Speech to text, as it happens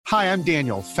Hi, I'm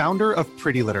Daniel, founder of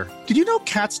Pretty Litter. Did you know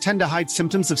cats tend to hide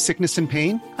symptoms of sickness and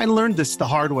pain? I learned this the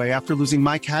hard way after losing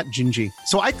my cat, Gingy.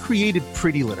 So I created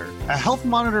Pretty Litter, a health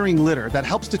monitoring litter that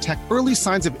helps detect early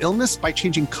signs of illness by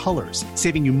changing colors,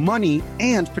 saving you money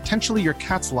and potentially your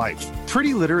cat's life.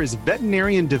 Pretty Litter is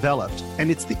veterinarian developed, and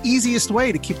it's the easiest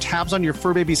way to keep tabs on your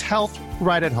fur baby's health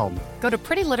right at home. Go to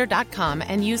prettylitter.com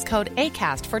and use code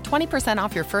ACAST for 20%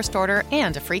 off your first order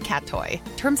and a free cat toy.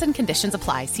 Terms and conditions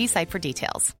apply. See site for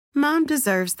details. Mom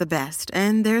deserves the best,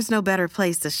 and there's no better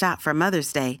place to shop for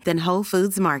Mother's Day than Whole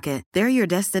Foods Market. They're your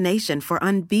destination for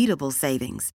unbeatable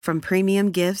savings, from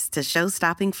premium gifts to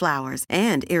show-stopping flowers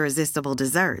and irresistible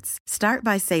desserts. Start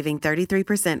by saving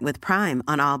 33% with Prime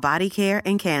on all body care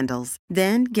and candles.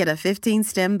 Then get a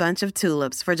 15-stem bunch of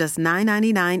tulips for just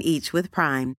 $9.99 each with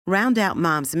Prime. Round out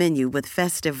Mom's menu with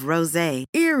festive rosé,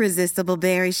 irresistible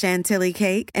berry chantilly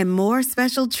cake, and more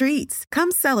special treats.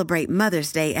 Come celebrate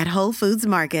Mother's Day at Whole Foods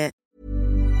Market.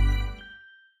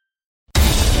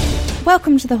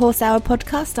 Welcome to the Horse Hour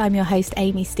podcast. I'm your host,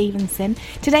 Amy Stevenson.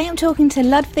 Today I'm talking to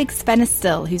Ludvig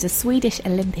Svennestel, who's a Swedish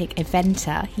Olympic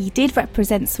eventer. He did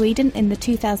represent Sweden in the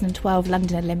 2012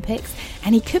 London Olympics,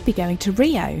 and he could be going to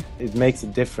Rio. It makes a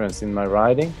difference in my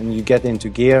riding, and you get into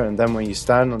gear, and then when you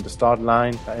stand on the start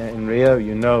line in Rio,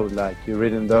 you know, like, you've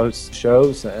ridden those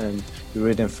shows and you're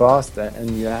ridden fast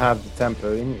and you have the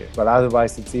tempo in you. But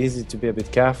otherwise it's easy to be a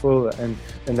bit careful, and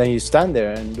then you stand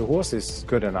there and the horse is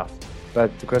good enough.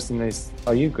 But the question is,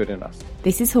 are you good enough?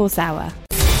 This is Horse Hour.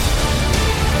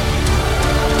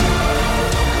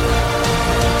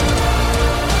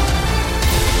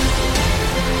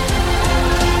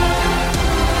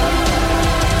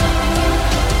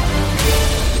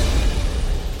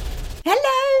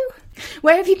 Hello!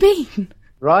 Where have you been?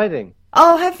 Riding.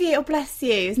 Oh, have you? Oh, bless you.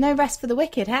 There's no rest for the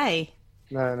wicked, hey?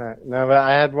 No, but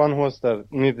I had one horse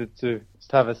that needed to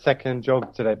have a second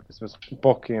jog today because it was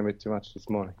balking a bit too much this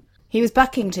morning. He was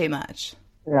bucking too much?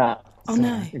 Yeah. Oh,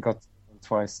 no. He got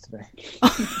twice today.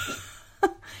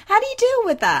 How do you deal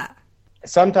with that?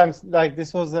 Sometimes, like,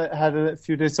 this horse had a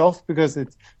few days off because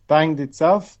it banged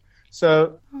itself.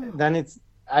 So then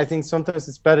I think sometimes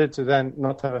it's better to then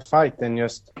not have a fight than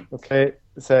just, okay,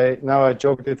 say, now I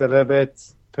jogged it a little bit,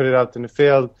 put it out in the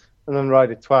field, and then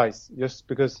ride it twice. Just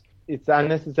because it's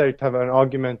unnecessary to have an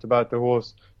argument about the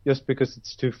horse just because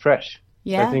it's too fresh.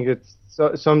 Yeah. I think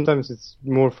sometimes it's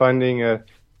more finding a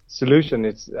solution.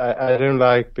 I don't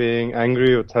like being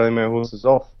angry or telling my horses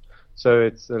off. So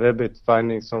it's a little bit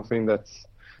finding something that's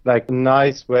like a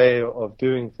nice way of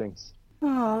doing things.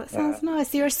 Oh, that sounds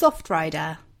nice. You're a soft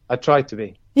rider. I try to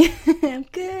be.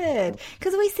 Good,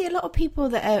 because we see a lot of people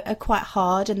that are quite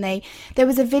hard, and there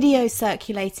was a video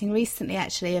circulating recently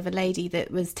actually of a lady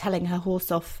that was telling her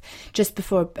horse off just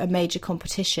before a major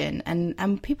competition,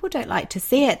 and people don't like to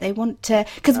see it. They want to,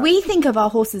 because we think of our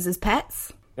horses as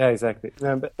pets. Yeah, exactly.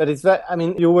 No, but it's that, I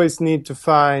mean, you always need to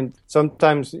find,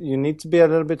 sometimes you need to be a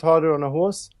little bit harder on a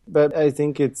horse, but I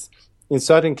think in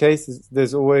certain cases,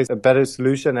 there's always a better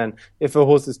solution. And if a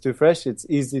horse is too fresh, it's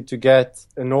easy to get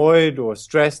annoyed or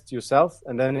stressed yourself.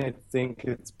 And then I think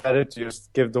it's better to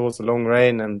just give the horse a long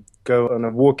rein and go on a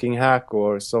walking hack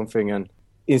or something. And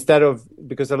instead of,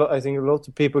 because I think a lot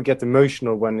of people get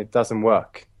emotional when it doesn't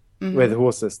work with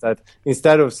horses, that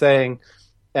instead of saying,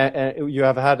 you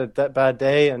have had a bad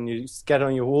day and you get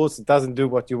on your horse, it doesn't do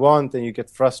what you want, and you get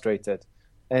frustrated.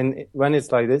 And when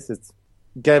it's like this, it's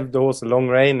give the horse a long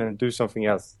rein and do something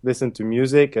else. Listen to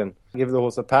music and give the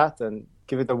horse a pat and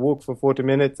give it a walk for 40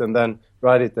 minutes and then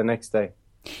ride it the next day.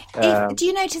 Do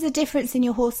you notice a difference in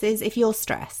your horses if you're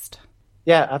stressed?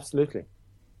 Yeah, absolutely.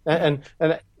 And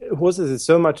horses is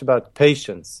so much about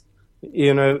patience.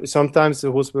 You know, sometimes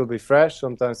the horse will be fresh,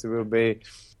 sometimes it will be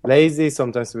lazy,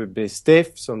 sometimes it will be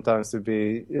stiff, sometimes it will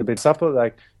be a bit supple.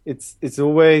 Like it's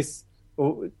always,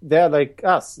 they're like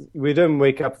us. We don't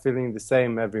wake up feeling the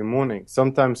same every morning.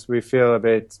 Sometimes we feel a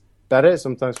bit better,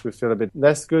 sometimes we feel a bit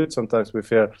less good, sometimes we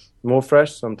feel more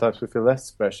fresh, sometimes we feel less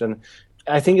fresh. And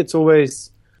I think it's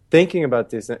always thinking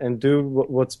about this and do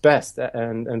what's best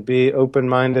and be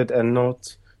open-minded and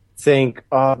not think,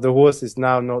 the horse is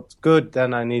now not good,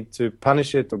 then I need to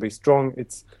punish it or be strong.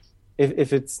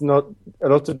 If it's not, a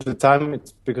lot of the time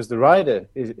it's because the rider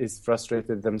is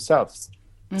frustrated themselves.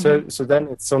 So then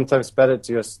it's sometimes better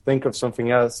to just think of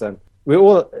something else and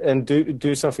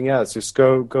do something else. Just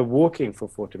go walking for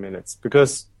 40 minutes,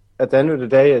 because at the end of the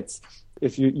day, it's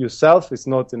if you yourself is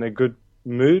not in a good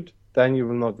mood, then you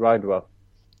will not ride well.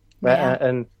 Yeah.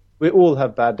 And we all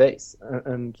have bad days,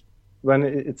 and when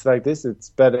it's like this, it's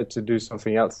better to do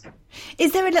something else.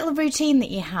 Is there a little routine that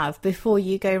you have before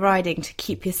you go riding to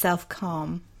keep yourself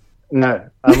calm? No,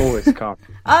 I'm always calm.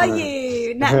 Are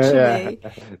you naturally?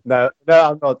 No,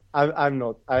 I'm not. I'm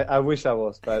not. I wish I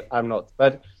was, but I'm not.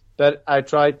 But I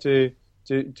try to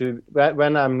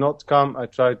when I'm not calm, I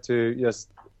try to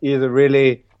just either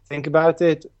really think about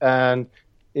it, and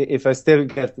if I still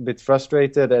get a bit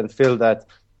frustrated and feel that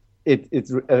it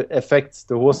affects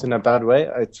the horse in a bad way,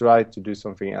 I try to do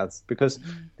something else, because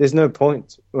there's no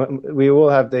point. We all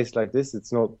have days like this.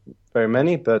 It's not very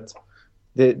many, but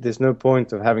there's no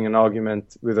point of having an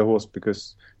argument with a horse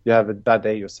because you have a bad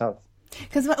day yourself.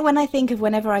 Because when I think of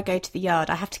whenever I go to the yard,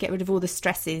 I have to get rid of all the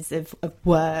stresses of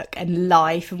work and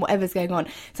life and whatever's going on.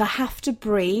 So I have to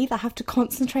breathe. I have to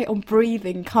concentrate on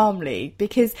breathing calmly,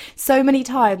 because so many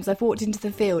times I've walked into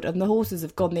the field and the horses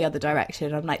have gone the other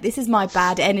direction. I'm like, this is my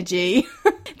bad energy.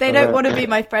 They don't want to be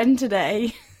my friend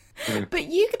today. But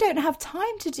you don't have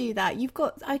time to do that. You've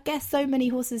got, I guess, so many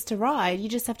horses to ride. You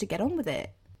just have to get on with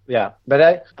it. Yeah,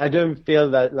 but I don't feel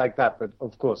that like that. But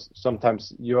of course,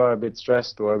 sometimes you are a bit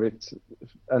stressed or a bit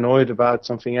annoyed about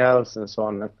something else and so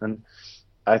on. And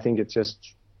I think it's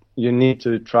just, you need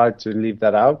to try to leave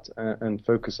that out and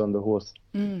focus on the horse.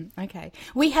 Okay.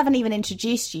 We haven't even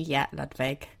introduced you yet,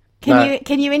 Ludwig.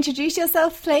 Can you introduce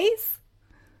yourself, please?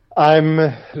 I'm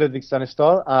Ludwig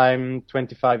Stannisdahl. I'm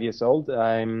 25 years old.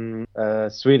 I'm a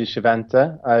Swedish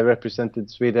eventer. I represented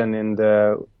Sweden in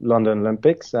the London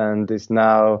Olympics and is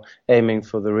now aiming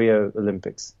for the Rio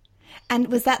Olympics. And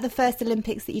was that the first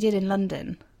Olympics that you did in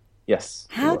London? Yes.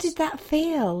 How did that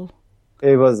feel?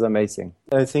 It was amazing.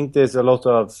 I think there's a lot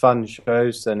of fun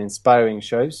shows and inspiring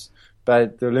shows,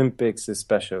 but the Olympics is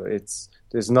special.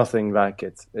 There's nothing like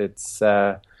it. It's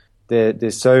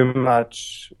there's so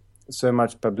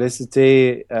much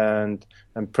publicity and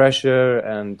pressure,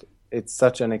 and it's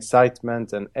such an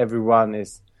excitement, and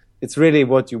it's really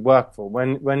what you work for.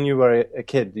 When you were a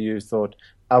kid, you thought,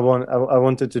 I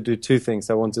wanted to do two things.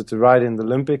 I wanted to ride in the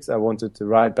Olympics. I wanted to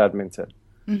ride badminton.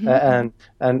 Mm-hmm.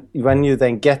 And when you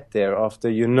then get there, after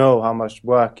you know how much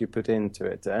work you put into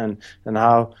it, and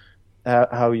how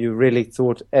you really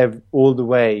thought all the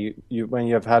way, when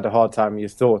you have had a hard time, you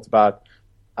thought about,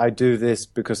 I do this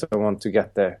because I want to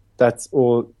get there. That's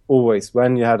always.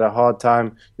 When you had a hard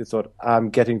time, you thought,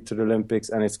 I'm getting to the Olympics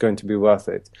and it's going to be worth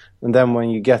it. And then when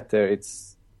you get there,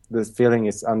 the feeling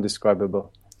is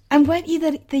indescribable. And weren't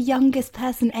you the youngest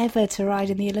person ever to ride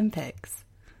in the Olympics?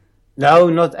 No,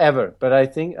 not ever. But I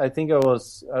think I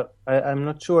was, I'm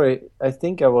not sure. I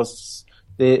think I was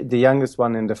the youngest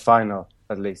one in the final,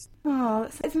 at least. Oh,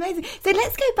 it's amazing. So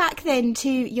let's go back then to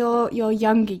your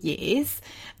younger years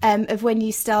of when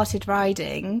you started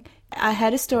riding. I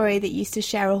heard a story that you used to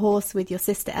share a horse with your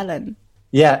sister Ellen.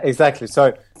 Yeah, exactly.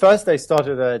 So first I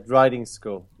started at riding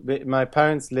school. My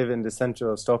parents live in the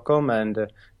center of Stockholm, and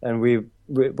we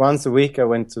once a week I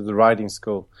went to the riding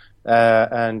school,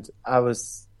 and I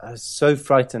was so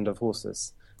frightened of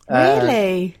horses.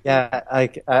 Really? Yeah,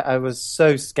 I was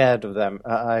so scared of them.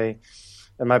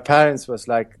 And my parents was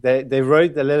like, they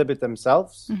rode a little bit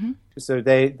themselves. Mm-hmm. So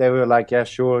they were like, yeah,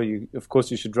 sure, of course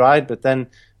you should ride. But then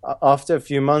after a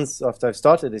few months after I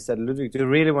started, they said, Ludwig, do you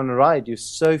really want to ride? You're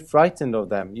so frightened of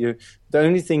them. The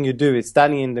only thing you do is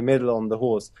standing in the middle on the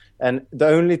horse. And the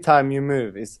only time you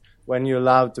move is when you're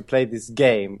allowed to play this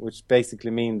game, which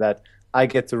basically means that I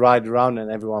get to ride around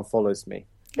and everyone follows me.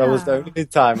 That was the only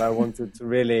time I wanted to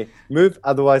really move.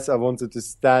 Otherwise, I wanted to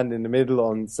stand in the middle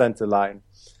on center line.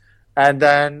 And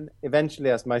then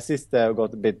eventually, as my sister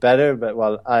got a bit better, but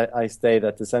while I stayed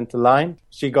at the center line,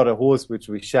 she got a horse which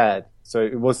we shared. So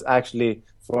it was actually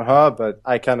for her, but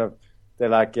they're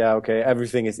like, yeah, okay,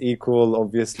 everything is equal,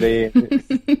 obviously,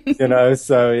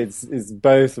 so it's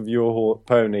both of your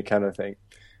pony kind of thing.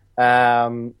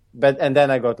 And then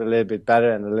I got a little bit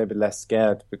better and a little bit less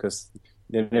scared, because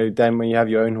then when you have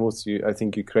your own horse, I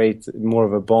think you create more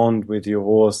of a bond with your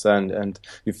horse and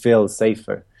you feel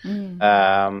safer.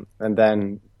 And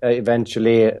then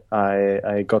eventually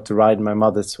I got to ride my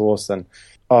mother's horse. And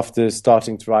after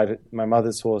starting to ride my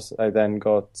mother's horse, I then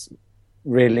got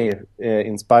really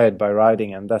inspired by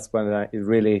riding. And that's when it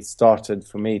really started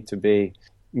for me to be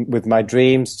with my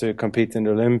dreams to compete in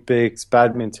the Olympics.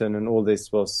 Badminton and all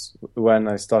this was when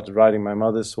I started riding my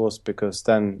mother's horse, because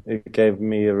then it gave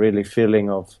me a really feeling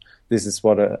of this is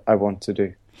what I want to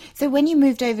do. So when you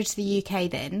moved over to the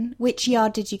UK then, which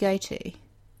yard did you go to?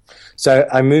 So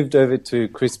I moved over to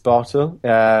Chris Bartle,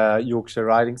 Yorkshire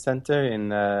Riding Centre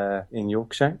in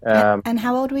Yorkshire. And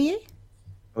how old were you?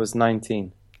 I was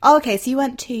 19. Oh, okay, so you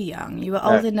weren't too young. You were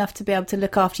old enough to be able to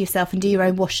look after yourself and do your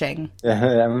own washing.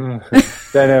 Don't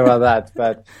know about that,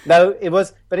 but no, it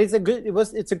was. But it's a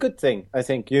good thing. I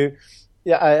think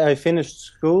I finished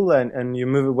school, and you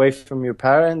move away from your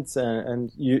parents,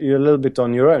 and you're a little bit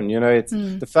on your own. It's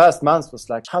the first month was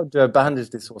like, how do I bandage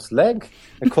this horse's leg?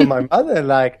 I call my mother,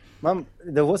 like, Mom,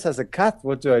 the horse has a cut.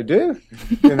 What do I do?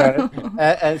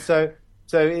 And so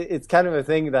it's kind of a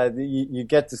thing that you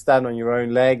get to stand on your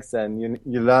own legs, and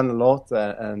you learn a lot,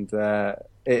 and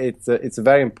it's a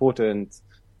very important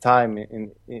time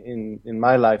in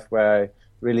my life where I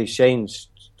really changed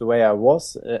the way I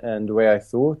was and the way I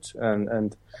thought,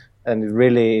 and it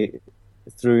really,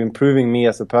 through improving me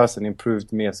as a person,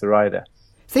 improved me as a rider.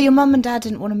 So your mum and dad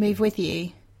didn't want to move with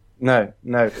you? No.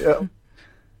 No.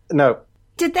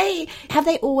 Have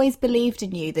they always believed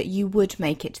in you that you would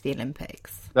make it to the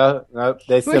Olympics? No,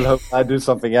 they still hope I do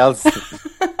something else.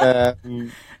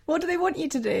 What do they want you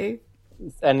to do?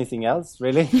 Anything else,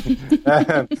 really?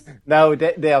 No,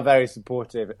 they are very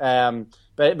supportive.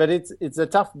 But it's a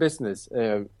tough business,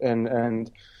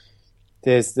 and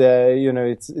there's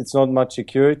it's not much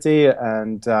security,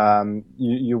 and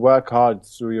you work hard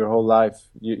through your whole life.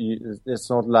 It's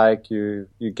not like you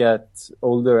get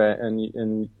older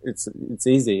and it's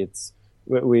easy.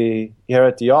 We here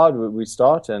at the yard we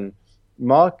start, and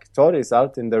Mark Todd is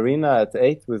out in the arena at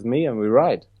 8 with me, and we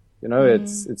ride.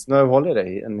 It's no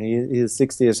holiday, and he's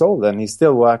 60 years old, and he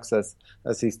still works as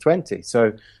he's 20.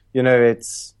 So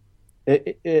it's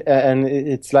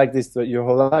like this your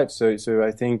whole life. So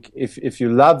I think if you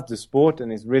love the sport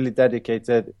and is really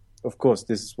dedicated, of course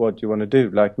this is what you want to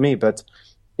do, like me. But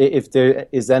if there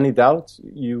is any doubt,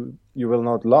 you will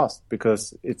not last,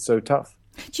 because it's so tough.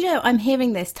 Do you know, I'm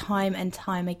hearing this time and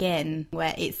time again,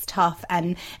 where it's tough,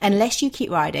 and unless you keep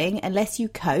riding, unless you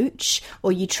coach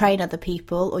or you train other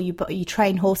people or you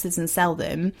train horses and sell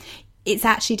them, it's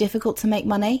actually difficult to make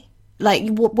money. Like,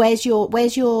 where's your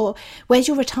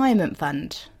retirement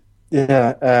fund?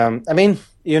 Yeah, I mean,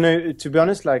 to be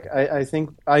honest, like I think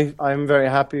I'm very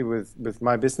happy with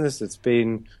my business. It's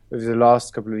been, over the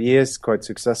last couple of years, quite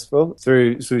successful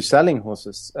through selling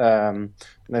horses, and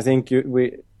I think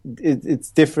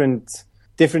it's different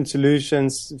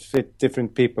solutions fit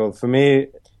different people. For me,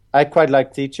 I quite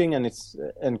like teaching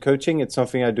and coaching. It's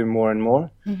something I do more and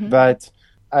more. Mm-hmm. But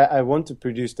I want to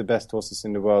produce the best horses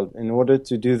in the world. In order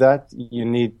to do that, you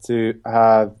need to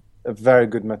have a very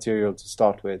good material to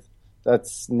start with.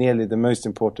 That's nearly the most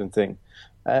important thing.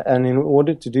 And in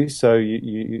order to do so,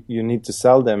 you need to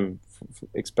sell them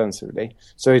expensively.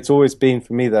 So it's always been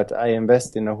for me that I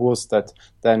invest in a horse that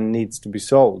then needs to be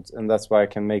sold, and that's why I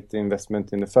can make the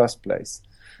investment in the first place.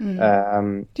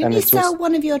 Didn't you sell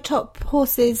one of your top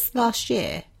horses last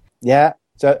year? Yeah,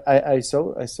 so I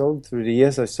sold through the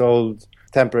years. I sold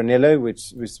Tempranillo,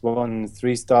 which won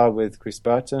 3-star with Chris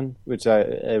Burton, which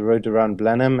I rode around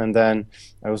Blenheim, and then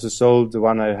I also sold the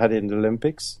one I had in the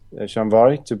Olympics,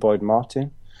 Shamvari, to Boyd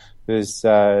Martin, who's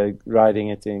riding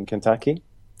it in Kentucky.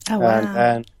 Oh, wow.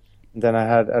 And then I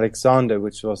had Alexander,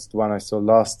 which was the one I sold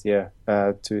last year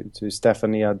to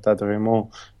Stefania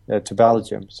Dadremont to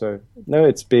Belgium. So no,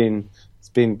 it's been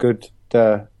good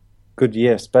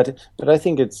years, but I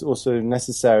think it's also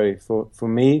necessary for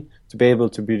me to be able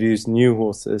to produce new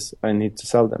horses. I need to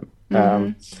sell them,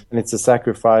 and it's a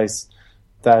sacrifice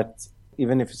that,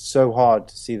 even if it's so hard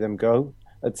to see them go,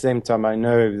 at the same time I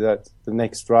know that the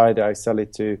next rider I sell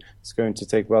it to is going to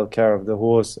take well care of the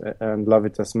horse and love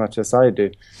it as much as I do.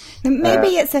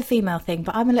 Maybe it's a female thing,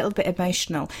 but I'm a little bit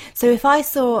emotional. So if I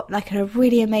saw like a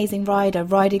really amazing rider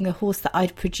riding a horse that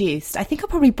I'd produced, I think I'd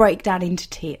probably break down into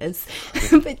tears.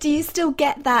 But do you still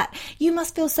get that? You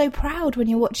must feel so proud when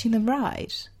you're watching them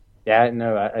ride. Yeah,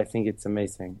 no, I think it's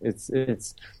amazing.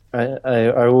 I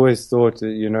always thought,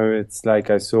 it's like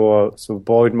I saw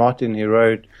Boyd Martin, he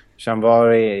rode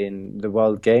Shamvari in the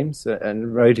World Games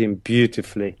and rode him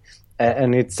beautifully.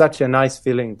 And it's such a nice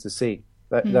feeling to see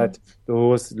that the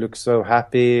horse looks so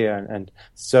happy and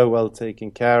so well taken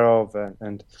care of.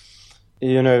 And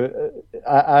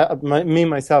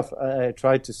myself, I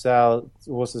try to sell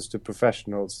horses to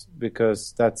professionals,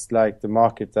 because that's like the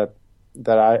market that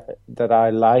I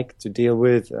like to deal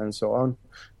with, and so on.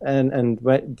 And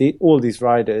all these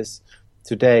riders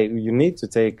today, you need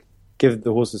to give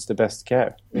the horses the best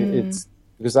care. It's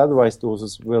because otherwise the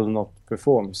horses will not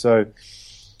perform. So,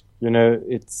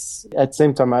 it's at the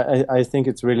same time, I think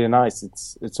it's really nice.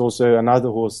 It's also another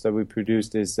horse that we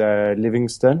produced is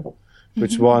Livingston,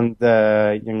 which won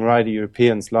the Young Rider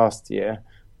Europeans last year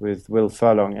with Will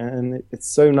Furlong. And it's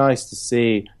so nice to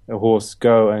see a horse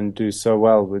go and do so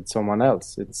well with someone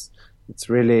else. It's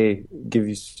really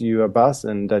gives you a buzz,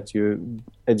 and that you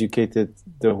educated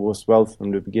the horse well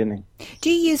from the beginning. Do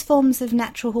you use forms of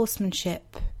natural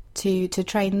horsemanship to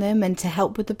train them and to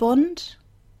help with the bond?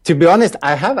 To be honest,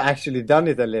 I have actually done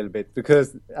it a little bit,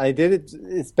 because I did it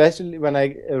especially when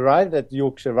I arrived at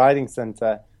Yorkshire Riding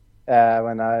Centre.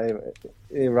 When I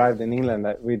arrived in England,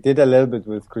 we did a little bit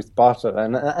with Chris Barter,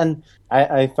 and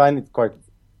I find it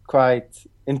quite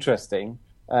interesting.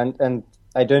 And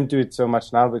I don't do it so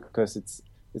much now, because it's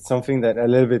something that a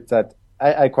little bit that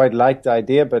I quite like the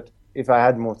idea, but if I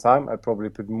had more time, I'd probably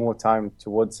put more time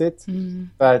towards it.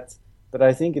 But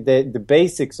I think the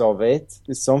basics of it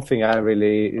is something I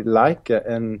really like,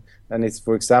 and it's,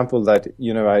 for example, that,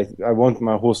 you know, I want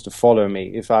my horse to follow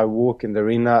me. If I walk in the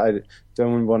arena, I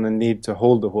don't want to need to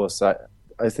hold the horse.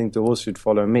 I think the horse should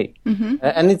follow me.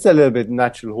 And it's a little bit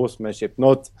natural horsemanship,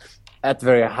 not at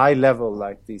very high level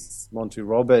like these Monty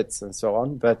Roberts and so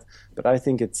on, but I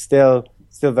think it's still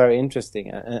very interesting,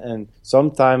 and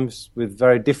sometimes with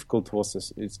very difficult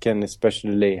horses, it can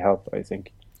especially help, I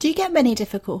think. Do you get many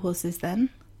difficult horses then?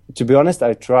 To be honest,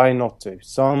 I try not to.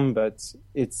 Some, but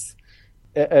it's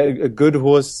a good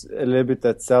horse, a little bit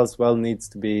that sells well, needs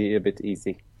to be a bit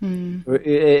easy.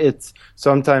 It's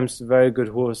sometimes very good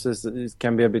horses, it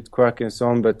can be a bit quirky and so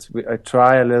on, but I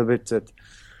try a little bit that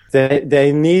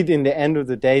they need, in the end of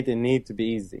the day, they need to be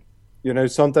easy. You know,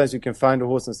 sometimes you can find a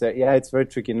horse and say, yeah, it's very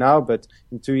tricky now, but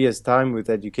in 2 years' time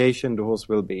with education, the horse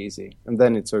will be easy, and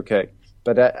then it's okay.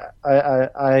 But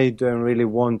I don't really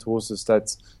want horses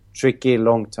that's tricky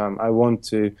long term. I want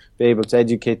to be able to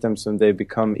educate them so they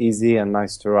become easy and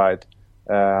nice to ride,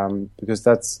 because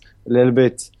that's a little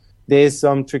bit. There's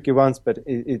some tricky ones, but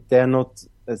they're not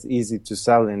as easy to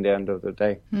sell in the end of the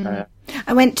day.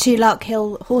 I went to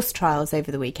Larkhill horse trials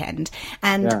over the weekend,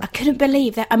 and I couldn't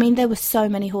believe that. I mean, there were so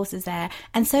many horses there,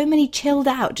 and so many chilled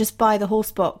out just by the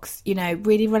horse box, you know,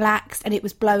 really relaxed, and it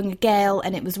was blowing a gale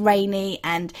and it was rainy,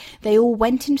 and they all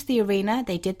went into the arena,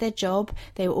 they did their job,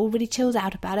 they were all really chilled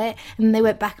out about it, and then they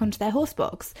went back onto their horse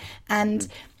box. And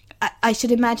I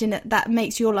should imagine that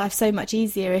makes your life so much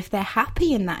easier if they're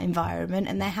happy in that environment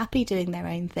and they're happy doing their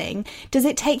own thing. Does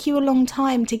it take you a long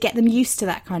time to get them used to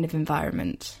that kind of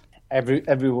environment?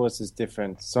 Every horse is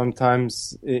different.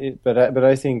 Sometimes, but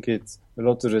I think it's a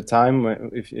lot of the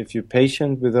time, if you're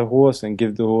patient with a horse and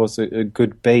give the horse a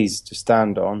good base to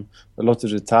stand on, a lot of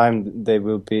the time they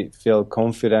will feel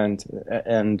confident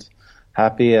and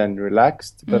happy and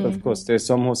relaxed. But of course, there's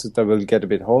some horses that will get a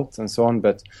bit hot and so on.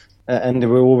 And there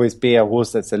will always be a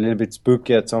horse that's a little bit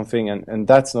spooky at something, and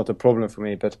that's not a problem for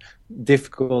me. But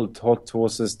difficult, hot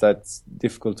horses that's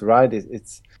difficult to ride,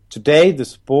 today the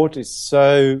sport is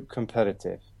so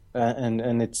competitive,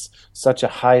 and it's such a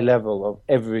high level of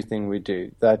everything we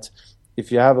do, that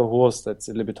if you have a horse that's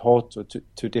a little bit hot or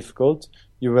too difficult,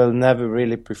 you will never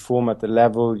really perform at the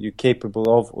level you're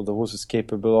capable of, or the horse is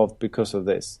capable of, because of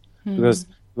this. Because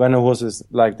when a horse is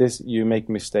like this, you make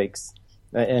mistakes.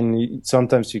 And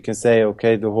sometimes you can say,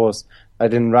 okay, the horse, I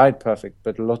didn't ride perfect,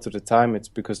 but a lot of the time it's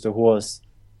because the horse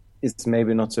is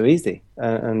maybe not so easy.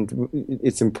 And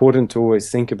it's important to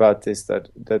always think about this, that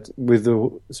with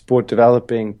the sport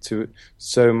developing to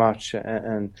so much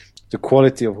and the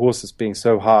quality of horses being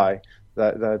so high,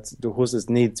 that the horses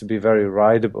need to be very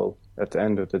rideable at the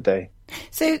end of the day.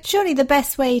 So surely the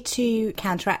best way to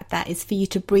counteract that is for you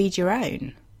to breed your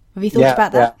own. Have you thought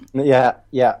about that?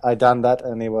 Yeah, I done that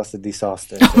and it was a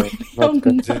disaster. So not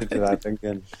going to do that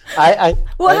again.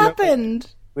 What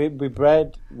happened? We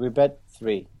bred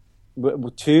 3.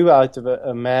 2 out of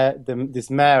a mare. This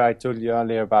mare I told you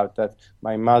earlier about that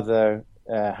my mother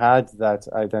had, that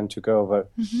I then took over.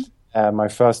 My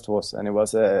first horse, and it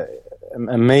was an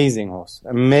amazing horse.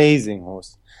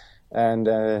 And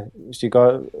she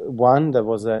got one that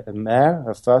was a mare,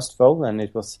 her first foal, and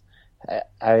it was.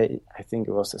 I think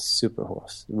it was a super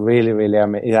horse. Really, really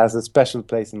amazing. It has a special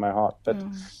place in my heart. But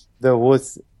the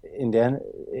horse, in the end,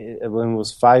 when it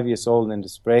was 5 years old in the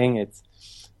spring, it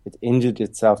injured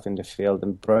itself in the field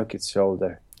and broke its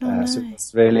shoulder. So it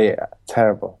was really a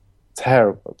terrible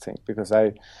thing, because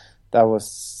that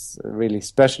was a really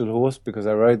special horse, because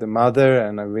I rode the mother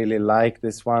and I really liked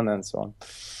this one and so on.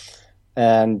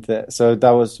 And so that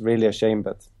was really a shame,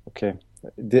 but okay.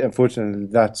 Unfortunately,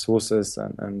 that's horses,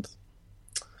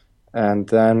 and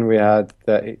then we had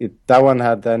that one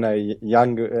had then a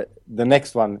younger, the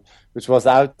next one, which was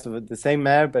out of the same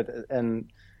mare, but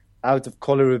out of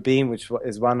Colerabean, which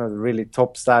is one of the really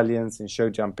top stallions in show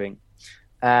jumping,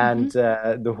 and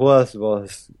the horse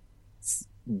was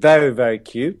very, very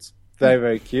cute,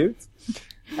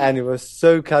 and it was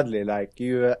so cuddly, like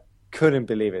you couldn't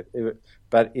believe it.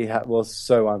 But it was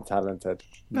so untalented.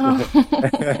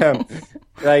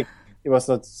 Like, it was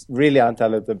not really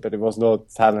untalented, but it was not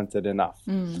talented enough.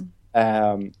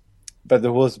 but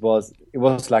the horse was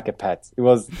like a pet. It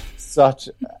was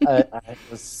it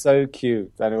was so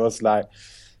cute, and it was like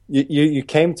you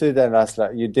came to it and I was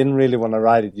like, you didn't really want to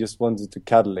ride it, you just wanted to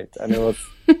cuddle it, and it was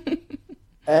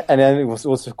and then it was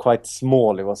also quite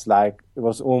small. It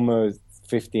was almost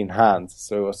 15 hands,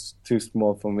 so it was too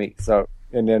small for me. So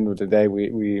at the end of the day,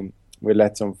 we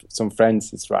let some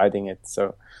friends is riding it,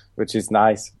 so which is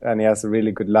nice, and he has a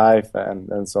really good life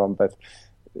and so on. But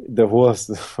the horse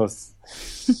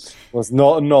was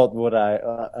not what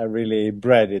I really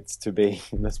bred it to be.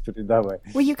 Let's put it that way.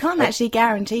 Well, you can't actually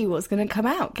guarantee what's going to come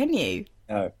out, can you?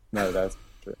 No, that's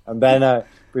true. And then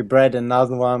we bred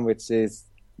another one, which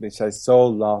I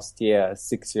sold last year, a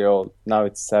 6-year-old. Now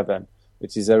it's 7,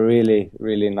 which is a really,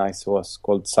 really nice horse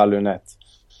called Salunette.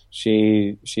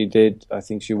 She did, I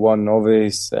think she won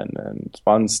novice and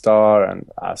 1 star, and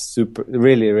a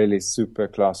really, really super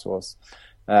class horse.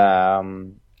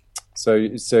 So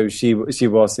she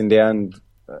was in the end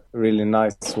really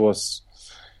nice horse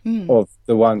of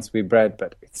the ones we bred.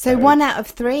 But so 1 out of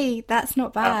 3, that's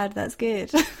not bad. That's good.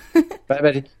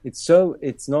 but it's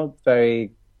not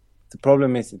very. The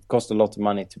problem is it costs a lot of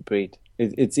money to breed.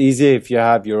 It's easy if you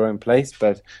have your own place,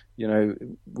 but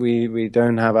we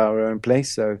don't have our own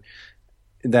place, so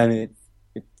then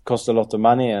it costs a lot of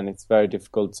money, and it's very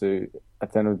difficult to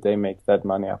at the end of the day make that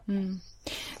money up.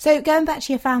 So going back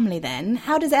to your family then,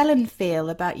 how does Ellen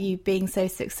feel about you being so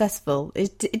successful?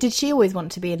 Did she always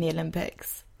want to be in the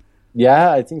Olympics?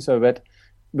 Yeah, I think so, but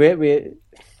we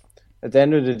at the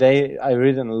end of the day, I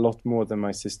ridden a lot more than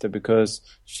my sister, because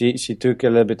she took a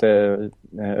little bit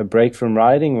a break from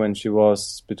riding when she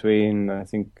was between, I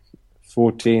think,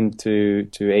 14 to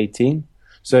 18.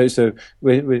 So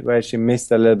where she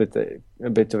missed a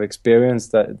bit of experience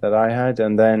that I had,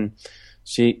 and then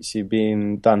she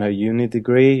done her uni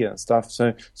degree and stuff.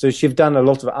 So she's done a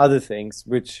lot of other things,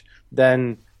 which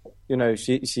then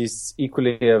she's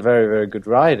equally a very, very good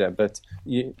rider, but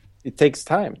it takes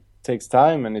time.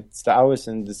 And it's the hours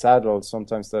in the saddle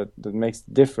sometimes that makes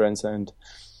the difference, and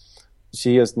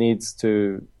she just needs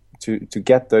to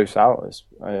get those hours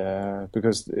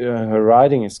because her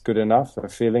riding is good enough, her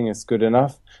feeling is good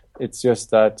enough. It's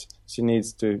just that she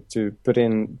needs to put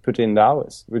in the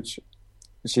hours, which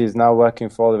she's now working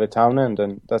for Oliver Townend,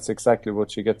 and that's exactly what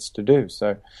she gets to do.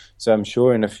 So I'm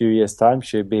sure in a few years' time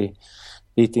she'll be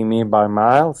beating me by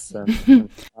miles, and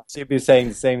she'll be saying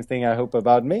the same thing, I hope,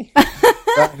 about me.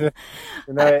 But,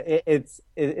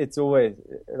 it's always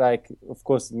like, of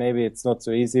course, maybe it's not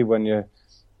so easy when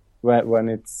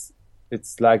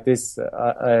it's like this.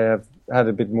 I have had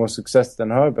a bit more success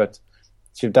than her, but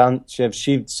she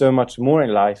achieved so much more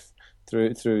in life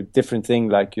through different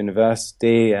things like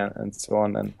university and so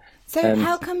on. So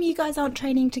how come you guys aren't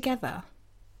training together?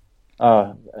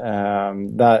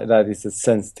 That is a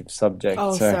sensitive subject.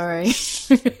 Oh, so. Sorry.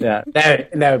 Yeah,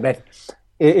 no, but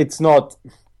it's not.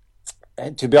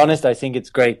 To be honest, I think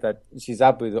it's great that she's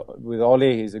up with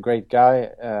Ollie. He's a great guy,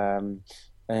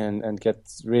 and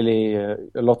gets really a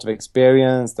lot of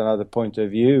experience, another point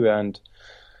of view, and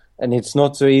it's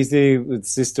not so easy with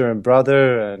sister and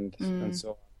brother and so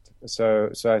on.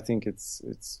 So I think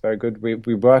it's very good.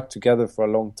 We worked together for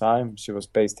a long time. She was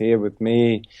based here with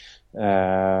me.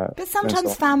 But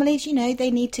sometimes families,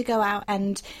 they need to go out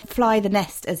and fly the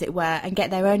nest, as it were, and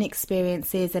get their own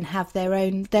experiences and have their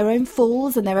own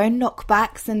falls and their own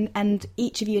knockbacks, and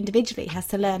each of you individually has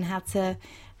to learn how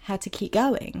to keep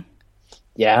going.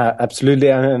 Yeah, absolutely,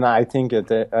 and I think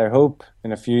I hope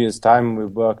in a few years' time we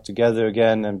work together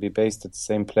again and be based at the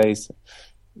same place.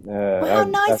 Well, how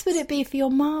nice would it be for your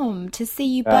mom to see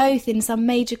you both in some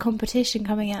major competition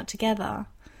coming out together?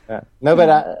 Yeah. No, but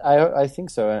I think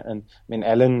so. And I mean,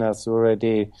 Ellen has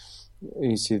already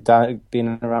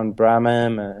been around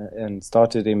Bremen and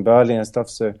started in Berlin and stuff.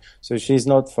 So she's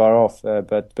not far off.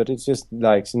 But it's just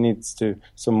like she needs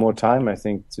some more time, I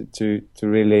think, to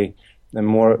really, and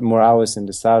more hours in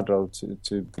the saddle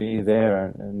to be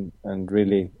there and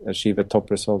really achieve a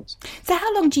top result. So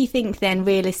how long do you think then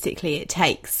realistically it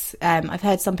takes? I've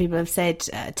heard some people have said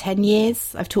 10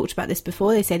 years. I've talked about this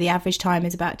before. They say the average time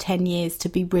is about 10 years to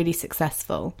be really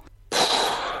successful.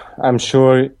 I'm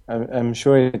sure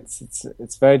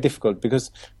it's very difficult, because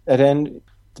at the end it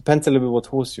depends a little bit what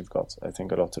horse you've got, I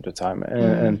think, a lot of the time,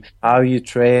 and how you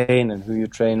train and who you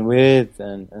train with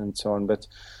and so on. But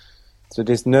so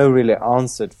there's no really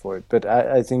answer for it. But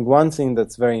I think one thing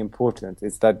that's very important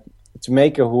is that to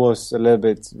make a horse a little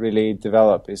bit really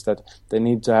develop is that they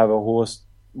need to have a horse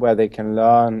where they can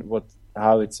learn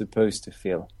how it's supposed to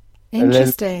feel.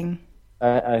 Interesting.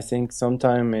 I think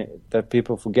sometimes that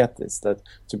people forget this, that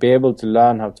to be able to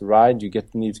learn how to ride, you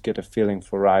need to get a feeling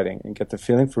for riding. And get the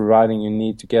feeling for riding, you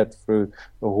need to get through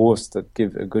a horse that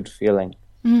gives a good feeling.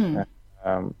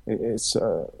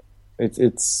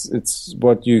 It's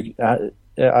what you...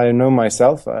 I know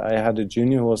myself, I had a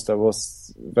junior horse that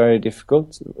was very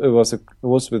difficult. It was a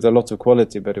horse with a lot of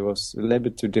quality, but it was a little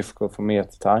bit too difficult for me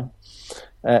at the time.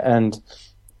 I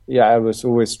was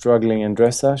always struggling in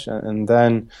dressage. And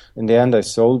then in the end, I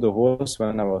sold the horse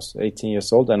when I was 18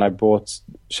 years old, and I bought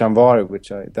Chanvari,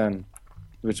 which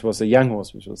was a young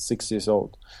horse, which was 6 years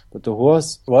old. But the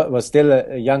horse was still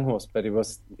a young horse, but it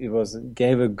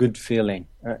gave a good feeling.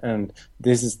 And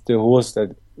this is the horse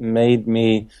that made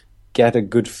me get a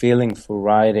good feeling for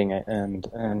riding and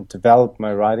develop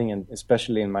my riding, and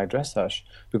especially in my dressage.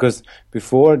 Because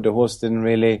before, the horse didn't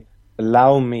really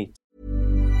allow me.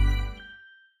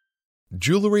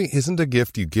 Jewelry isn't a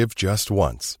gift you give just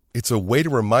once. It's a way to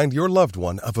remind your loved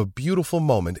one of a beautiful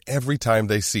moment every time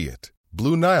they see it.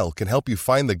 Blue Nile can help you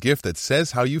find the gift that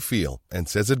says how you feel and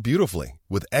says it beautifully,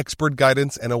 with expert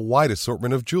guidance and a wide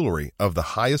assortment of jewelry of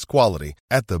the highest quality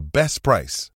at the best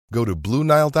price. Go to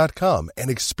BlueNile.com and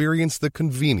experience the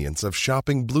convenience of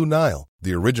shopping Blue Nile,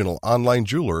 the original online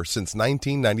jeweler since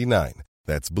 1999.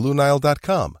 That's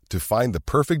BlueNile.com to find the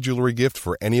perfect jewelry gift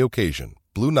for any occasion.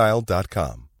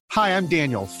 BlueNile.com. Hi, I'm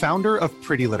Daniel, founder of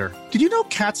Pretty Litter. Did you know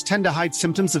cats tend to hide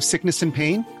symptoms of sickness and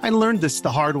pain? I learned this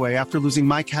the hard way after losing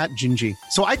my cat, Gingy.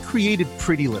 So I created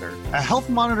Pretty Litter, a health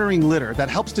monitoring litter that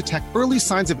helps detect early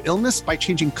signs of illness by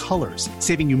changing colors,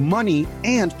 saving you money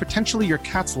and potentially your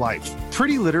cat's life.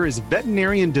 Pretty Litter is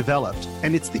veterinarian developed,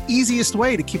 and it's the easiest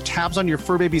way to keep tabs on your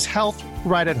fur baby's health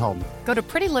right at home. Go to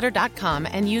prettylitter.com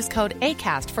and use code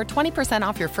ACAST for 20%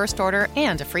 off your first order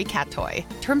and a free cat toy.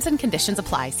 Terms and conditions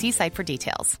apply. See site for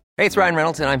details. Hey, it's Ryan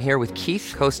Reynolds, and I'm here with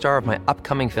Keith, co-star of my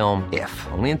upcoming film, If,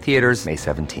 only in theaters May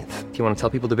 17th. Do you want to tell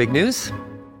people the big news?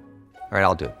 All right,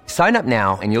 I'll do it. Sign up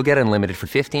now and you'll get unlimited for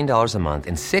 $15 a month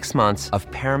and 6 months of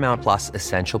Paramount Plus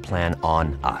Essential Plan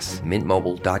on us.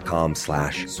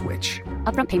 MintMobile.com/switch.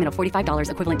 Upfront payment of $45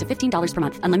 equivalent to $15 per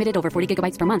month. Unlimited over 40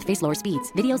 gigabytes per month. Face lower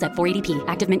speeds. Videos at 480p.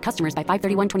 Active Mint customers by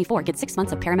 531.24 get 6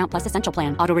 months of Paramount Plus Essential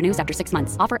Plan. Auto renews after 6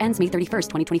 months. Offer ends May 31st,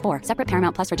 2024. Separate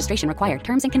Paramount Plus registration required.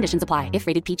 Terms and conditions apply if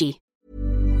rated PG.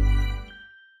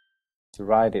 To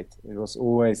ride it, it was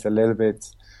always a little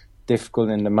bit difficult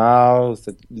in the mouth,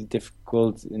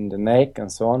 difficult in the neck,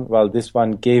 and so on. Well, this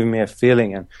one gave me a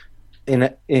feeling, and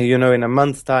in a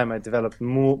month's time, I developed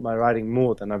my riding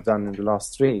more than I've done in the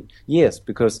last 3 years,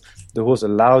 because the horse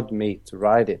allowed me to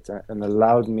ride it and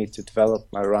allowed me to develop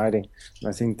my riding. And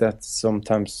I think that's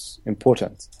sometimes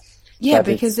important. Yeah,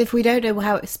 because if we don't know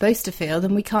how it's supposed to feel,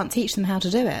 then we can't teach them how to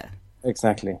do it.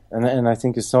 Exactly, and I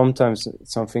think it's sometimes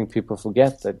something people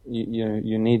forget, that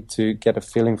you need to get a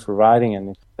feeling for riding.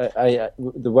 And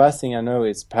the worst thing I know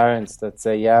is parents that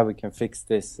say, "Yeah, we can fix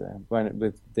this," when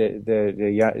with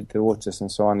the waters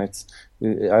and so on.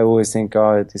 I always think,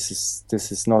 "Oh, this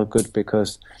is not good,"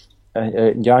 because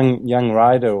a young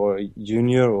rider or a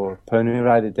junior or pony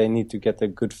rider, they need to get a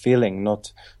good feeling,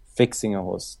 not fixing a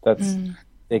horse. That's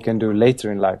they can do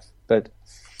later in life, but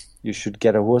you should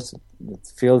get a horse that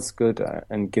feels good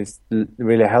and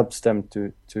really helps them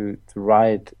to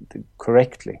ride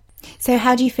correctly. So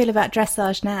how do you feel about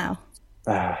dressage now?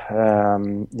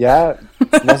 It's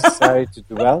necessary to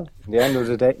do well at the end of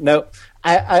the day. No,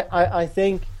 I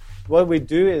think what we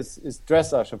do is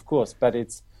dressage, of course, but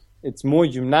it's more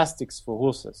gymnastics for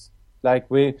horses. Like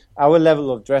our level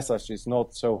of dressage is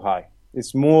not so high.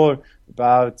 It's more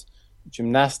about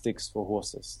gymnastics for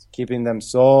horses, keeping them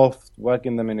soft,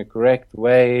 working them in a correct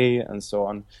way, and so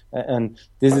on. And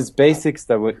this is basics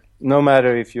that no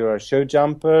matter if you're a show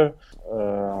jumper,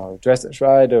 dressage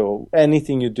rider, or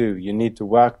anything you do, you need to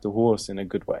work the horse in a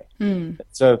good way.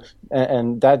 So,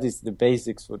 and that is the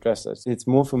basics for dressage. It's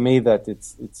more for me that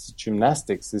it's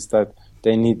gymnastics, is that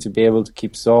they need to be able to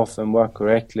keep soft and work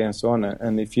correctly and so on.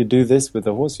 And if you do this with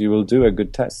a horse, you will do a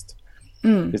good test.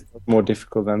 It's not more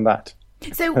difficult than that.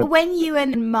 So when you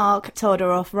and Mark Todd are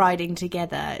off riding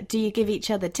together, do you give each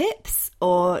other tips,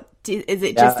 or is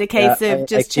it just a case of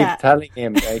just chat?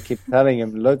 I keep telling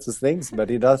him loads of things, but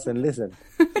he doesn't listen.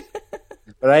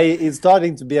 But he's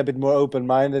starting to be a bit more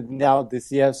open-minded now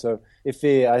this year. So if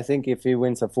he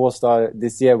wins a 4-star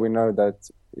this year, we know that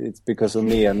it's because of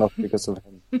me and not because of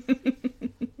him.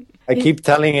 I keep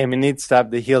telling him he needs to have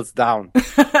the heels down.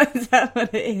 Is that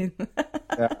what it is?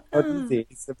 Yeah. What is he?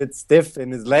 He's a bit stiff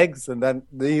in his legs, and then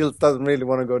the heels doesn't really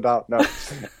want to go down. No,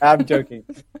 I'm joking.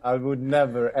 I would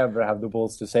never, ever have the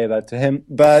balls to say that to him.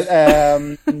 But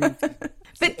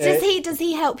But does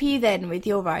he help you then with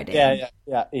your riding?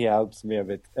 Yeah. He helps me a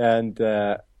bit, and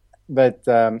but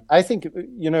I think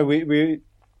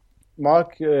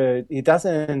Mark he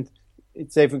doesn't.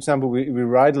 Say, for example, we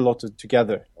ride a lot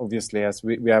together. Obviously, as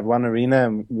we have one arena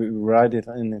and we ride it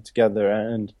in it together.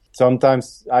 And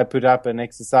sometimes I put up an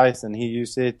exercise and he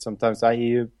uses it. Sometimes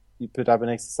you put up an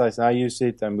exercise and I use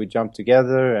it, and we jump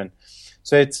together. And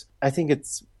so I think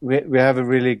we have a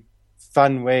really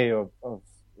fun way of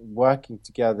working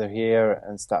together here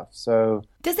and stuff. So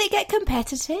does it get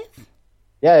competitive?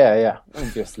 Yeah.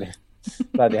 Obviously,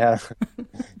 but yeah,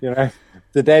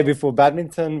 the day before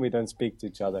badminton, we don't speak to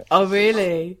each other. Oh,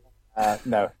 really?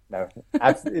 No.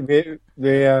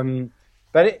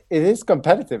 But it is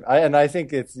competitive. I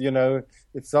think it's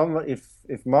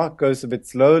if Mark goes a bit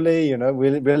slowly,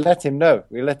 we'll let him know.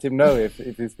 We'll let him know if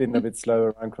he's been a bit slow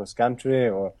around cross country,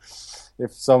 or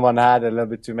if someone had a little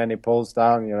bit too many poles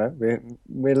down.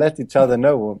 We let each other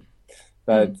know.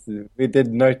 But we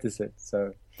did notice it.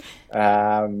 So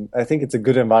I think it's a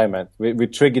good environment. We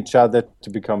trigger each other to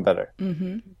become better.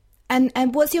 Mm-hmm.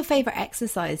 And what's your favourite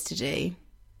exercise to do?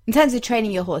 In terms of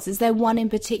training your horse, is there one in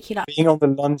particular? Being on the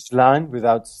lunge line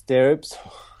without stirrups,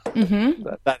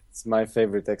 that's my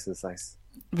favourite exercise.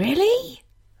 Really?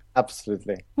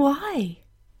 Absolutely. Why?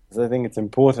 Because I think it's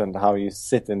important how you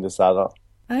sit in the saddle.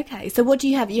 Okay, so what do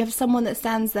you have? You have someone that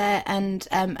stands there and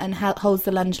holds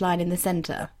the lunge line in the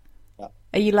centre? Yeah.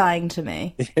 Are you lying to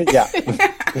me? Yeah.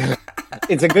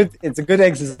 It's a good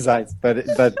exercise, but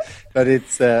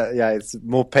it's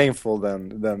more painful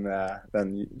than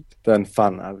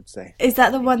fun, I would say. Is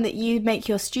that the one that you make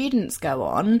your students go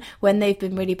on when they've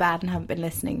been really bad and haven't been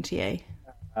listening to you?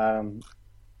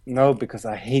 No, because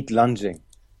I hate lunging.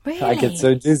 Really? I get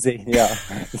so dizzy. Yeah.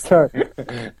 Sorry.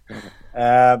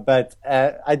 But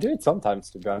I do it sometimes,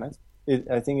 to be honest.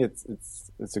 I think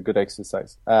it's a good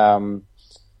exercise.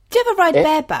 Do you ever ride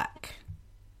bareback?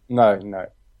 No.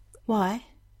 Why?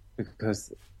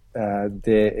 Because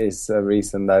there is a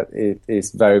reason that it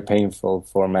is very painful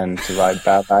for men to ride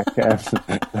bareback.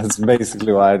 That's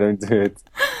basically why I don't do it.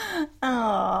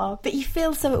 Oh, but you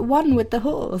feel so at one with the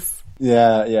horse.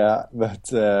 Yeah, but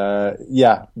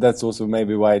that's also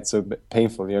maybe why it's so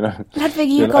painful, Ludwig,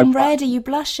 you've gone red. Are you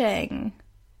blushing?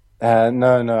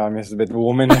 No, I'm just a bit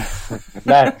warm in.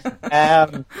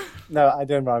 No, I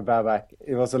don't ride bareback.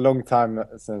 It was a long time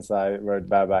since I rode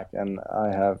bareback, and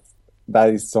that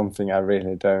is something I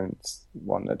really don't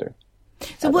want to do.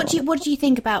 So what do you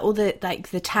think about all the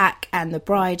the tack and the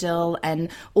bridle and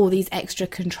all these extra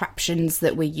contraptions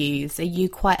that we use? Are you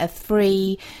quite a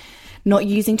free, not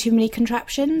using too many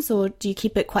contraptions, or do you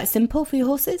keep it quite simple for your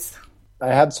horses?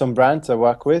 I have some brands I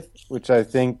work with, which I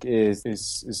think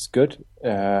is good,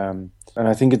 and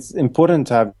I think it's important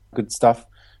to have good stuff.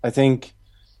 I think,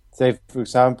 say, for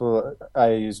example,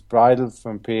 I use bridle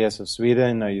from PS of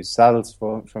Sweden, I use saddles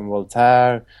from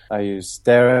Voltaire, I use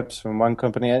stirrups from one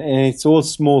company, and it's all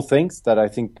small things that I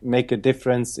think make a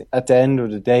difference at the end of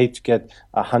the day to get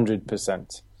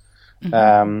 100%.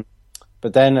 Mm-hmm.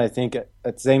 But then I think at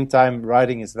the same time,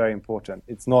 riding is very important.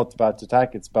 It's not about the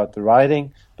tack, it's about the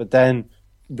riding. But then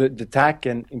the tack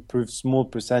can improve small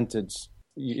percentage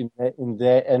in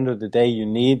the end of the day you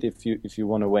need if you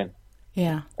want to win.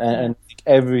 Yeah. And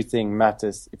everything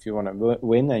matters if you want to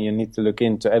win, and you need to look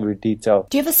into every detail.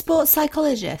 Do you have a sports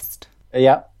psychologist?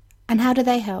 Yeah. And how do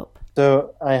they help?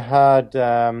 So I had,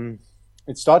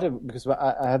 it started because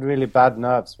I had really bad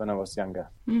nerves when I was younger.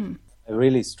 Mm. I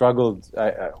really struggled.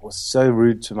 I was so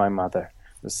rude to my mother.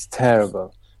 It was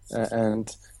terrible.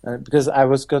 And because I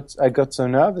got so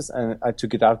nervous, and I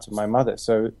took it out to my mother.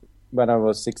 So when I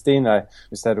was 16, I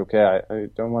said, okay, I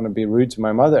don't want to be rude to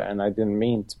my mother, and I didn't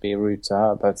mean to be rude to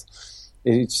her, but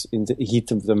it's in the heat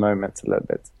of the moment a little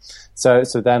bit. So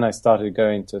then I started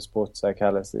going to a sports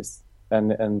psychologist,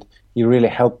 and he really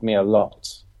helped me a lot.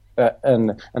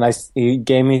 He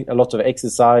gave me a lot of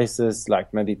exercises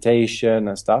like meditation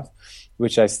and stuff,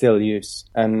 which I still use.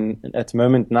 And at the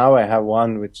moment now I have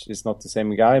one which is not the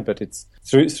same guy, but it's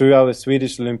through our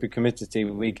Swedish Olympic Committee.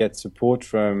 We get support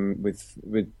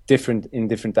with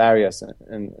different areas,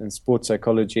 and sports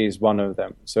psychology is one of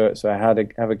them. So I have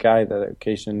a guy that I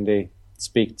occasionally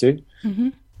speak to, mm-hmm.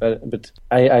 but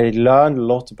I learned a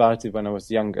lot about it when I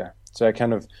was younger. So I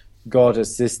kind of got a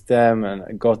system, and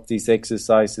I got these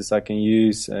exercises I can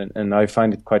use, and I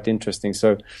find it quite interesting.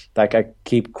 So like I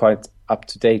keep quite up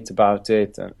to date about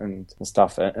it and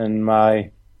stuff. And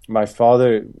my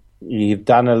father, he's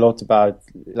done a lot about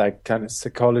like kind of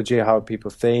psychology, how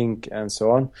people think and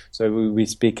so on. So we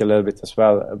speak a little bit as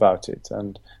well about it.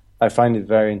 And I find it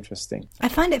very interesting. I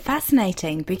find it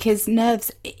fascinating because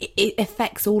nerves, it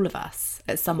affects all of us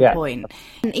at some point.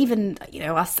 And even,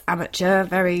 us amateur,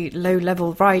 very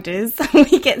low-level riders,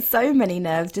 we get so many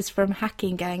nerves just from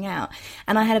hacking going out.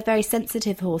 And I had a very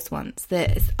sensitive horse once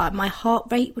that my heart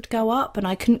rate would go up and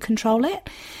I couldn't control it.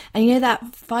 And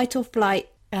that fight or flight,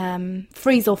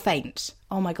 freeze or faint.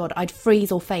 Oh my God, I'd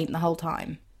freeze or faint the whole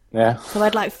time. Yeah. So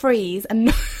I'd freeze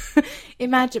and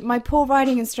imagine my poor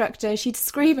riding instructor, she'd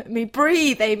scream at me,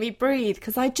 breathe, Amy, breathe,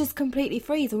 because I'd just completely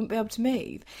freeze. I wouldn't be able to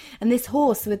move. And this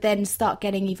horse would then start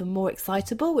getting even more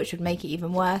excitable, which would make it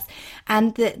even worse.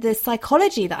 And the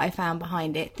psychology that I found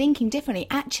behind it, thinking differently,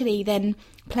 actually then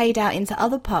played out into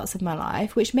other parts of my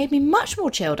life, which made me much more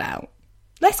chilled out.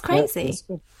 Less crazy.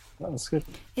 Yeah, that's good.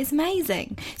 It's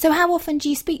amazing. So how often do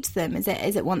you speak to them? Is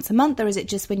it once a month, or is it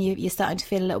just when you're starting to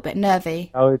feel a little bit nervy?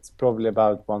 Oh, it's probably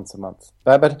about once a month.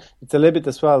 But it's a little bit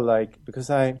as well, because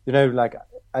I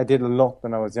did a lot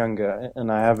when I was younger,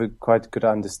 and I have a quite good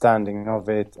understanding of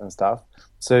it and stuff.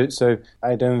 So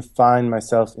I don't find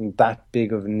myself in that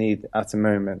big of a need at the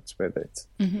moment with it.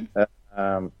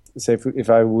 Mm-hmm. So if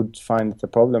I would find it a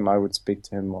problem, I would speak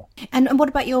to him more. And what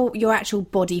about your actual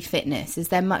body fitness? Is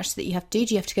there much that you have to do?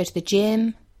 Do you have to go to the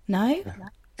gym? No?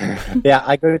 Yeah,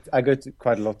 I go to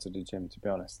quite a lot to the gym, to be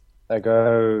honest. I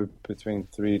go between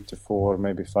 3 to 4,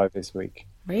 maybe 5 days a week.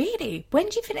 Really? When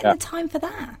do you fit in the time for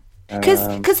that?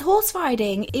 Because horse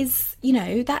riding is,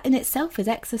 that in itself is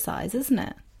exercise, isn't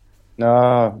it?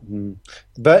 No,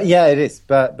 but yeah, it is.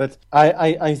 But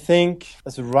I think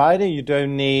as a rider, you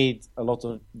don't need a lot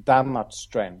of that much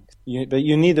strength. But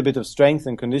you need a bit of strength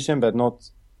and condition, but not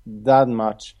that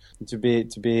much to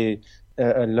be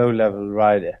a low-level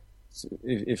rider.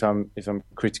 If I'm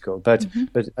critical, but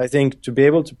I think to be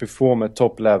able to perform at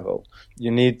top level,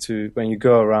 you need to, when you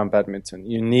go around badminton,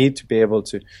 you need to be able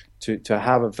to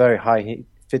have a very high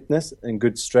fitness and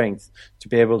good strength to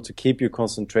be able to keep your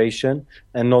concentration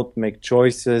and not make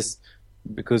choices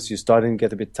because you're starting to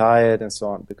get a bit tired and so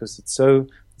on, because it's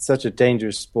such a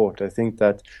dangerous sport. I think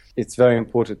that it's very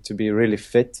important to be really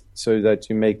fit so that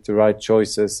you make the right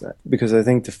choices, because I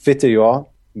think the fitter you are,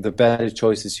 the better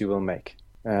choices you will make.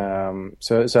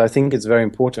 So I think it's very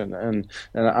important, and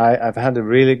I've had a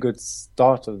really good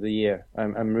start of the year.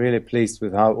 I'm really pleased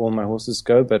with how all my horses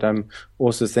go, but I'm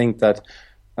also think that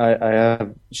I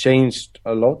have changed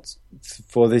a lot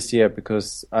for this year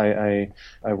because I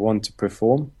want to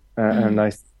perform, and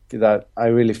I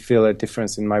really feel a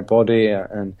difference in my body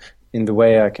and in the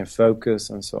way I can focus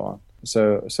and so on.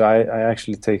 So I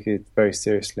actually take it very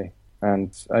seriously,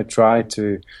 and I try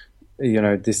to,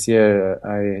 this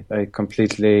year I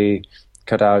completely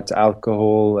cut out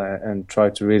alcohol and try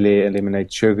to really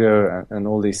eliminate sugar and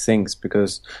all these things,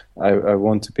 because I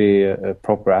want to be a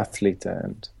proper athlete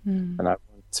and I want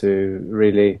to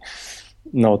really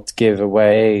not give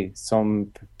away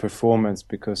some performance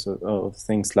because of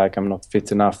things like I'm not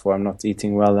fit enough or I'm not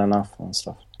eating well enough and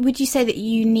stuff. Would you say that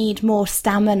you need more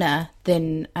stamina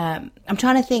than... I'm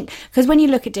trying to think, because when you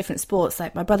look at different sports,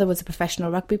 like my brother was a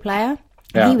professional rugby player,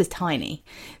 and he was tiny.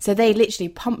 So they literally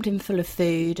pumped him full of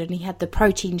food, and he had the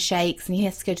protein shakes, and he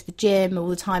has to go to the gym all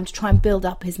the time to try and build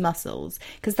up his muscles,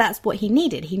 because that's what he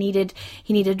needed. He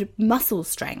needed muscle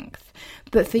strength.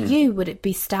 But for you, would it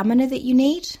be stamina that you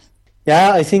need?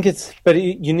 Yeah, I think but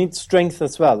you need strength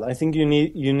as well. I think you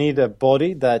need a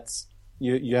body that's,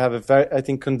 you have I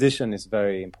think condition is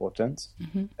very important.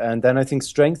 Mm-hmm. And then I think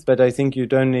strength, but I think you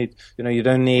need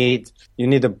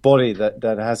a body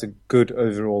that has a good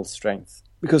overall strength.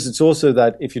 Because it's also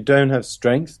that if you don't have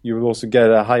strength, you will also get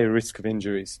a higher risk of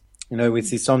injuries. We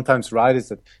see sometimes riders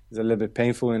that is a little bit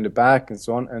painful in the back and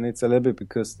so on, and it's a little bit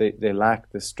because they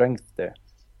lack the strength there.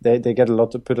 They get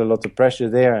put a lot of pressure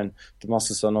there, and the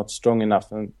muscles are not strong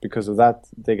enough, and because of that,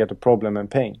 they get a problem and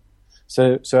pain.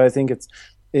 So I think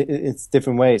it's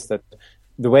different ways that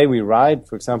the way we ride,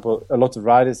 for example, a lot of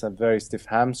riders have very stiff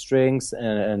hamstrings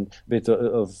and a bit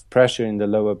of pressure in the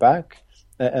lower back.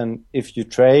 And if you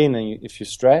train and if you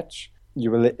stretch, you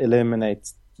will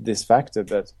eliminate this factor.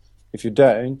 But if you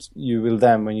don't, you will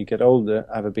then, when you get older,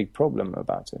 have a big problem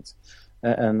about it.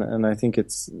 And I think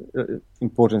it's an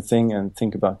important thing, and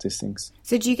think about these things.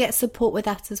 So do you get support with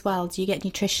that as well? Do you get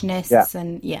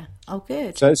nutritionists? Yeah. Oh,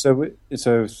 good.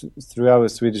 So through our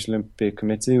Swedish Olympic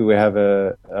Committee, we have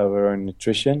our own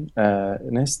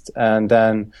nutritionist, and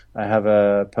then I have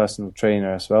a personal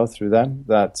trainer as well through them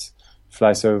that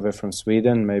flies over from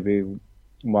Sweden maybe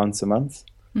once a month.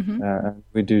 Mm-hmm.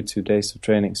 We do 2 days of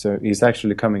training, so he's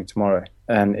actually coming tomorrow,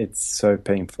 and it's so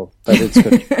painful, but it's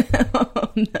good.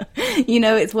 Oh,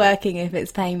 no. It's working if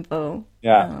it's painful.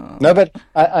 Yeah. Oh. No, but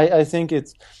I think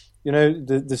it's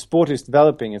the sport is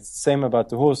developing. It's the same about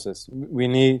the horses. We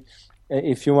need,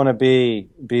 if you want to be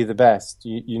the best,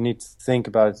 you need to think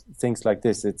about things like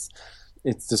this.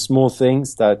 It's the small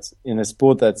things that in a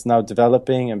sport that's now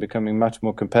developing and becoming much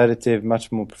more competitive,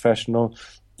 much more professional,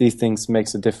 these things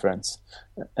makes a difference.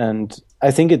 And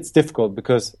I think it's difficult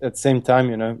because at the same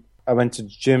time, I went to the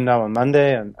gym now on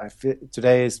Monday, and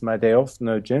today is my day off,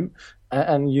 no gym,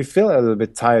 and you feel a little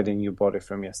bit tired in your body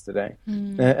from yesterday.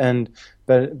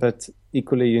 But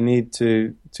equally, you need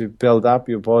to build up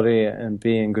your body and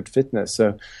be in good fitness.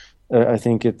 So I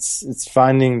think it's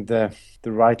finding the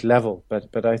right level,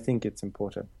 but I think it's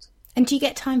important. And do you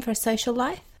get time for a social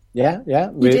life? Yeah.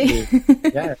 You do?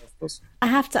 Yeah, of course. I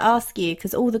have to ask you,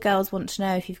 because all the girls want to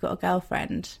know if you've got a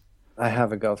girlfriend. I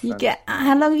have a girlfriend.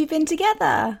 How long have you been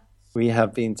together? We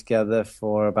have been together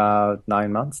for about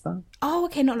 9 months now. Oh,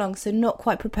 okay, not long. So not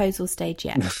quite proposal stage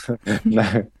yet.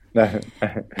 No.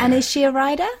 And is she a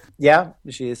rider? Yeah,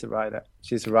 she is a rider.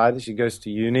 She's a rider. She goes to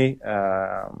uni,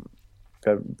 but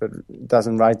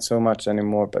doesn't ride so much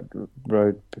anymore, but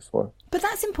rode before. But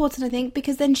that's important, I think,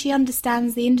 because then she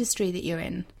understands the industry that you're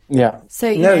in. Yeah.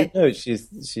 So no,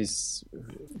 she's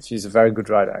a very good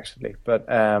rider actually. But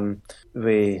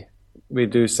we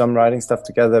do some riding stuff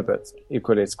together, but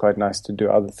equally it's quite nice to do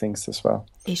other things as well.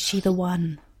 Is she the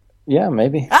one? Yeah,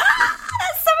 maybe.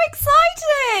 That's so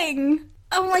exciting!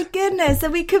 Oh my goodness! So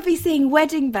we could be seeing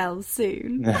wedding bells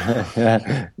soon.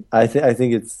 Yeah, I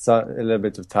think it's a little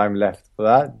bit of time left for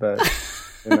that, but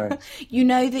you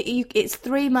know that it's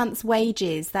 3 months'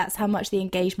 wages. That's how much the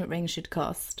engagement ring should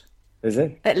cost. Is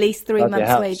it? At least 3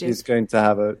 months' wages. She's going to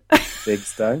have a big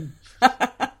stone.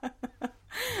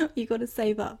 You got to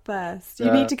save up first.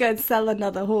 You need to go and sell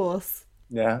another horse.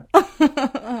 Yeah.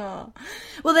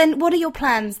 Well, then, what are your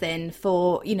plans then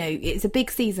for, it's a big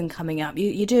season coming up.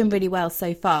 You're doing really well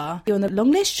so far. You're on the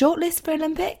long list, short list for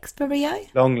Olympics, for Rio?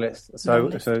 Long list. So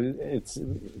it's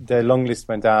the long list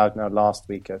went out now last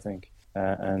week, I think.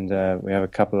 And we have a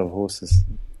couple of horses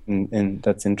in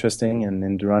that's interesting and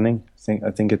in the running.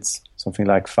 I think it's something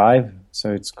like 5.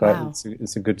 So it's quite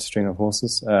it's a good string of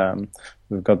horses.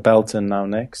 We've got Belton now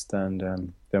next, and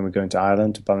then we're going to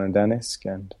Ireland to Ballindennisk,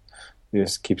 and it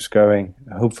just keeps going.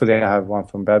 Hopefully, I have one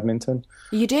from badminton.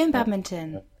 Are you doing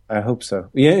badminton? I hope so.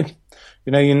 Yeah,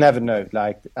 you never know.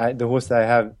 Like the horse that I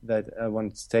have that I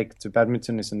want to take to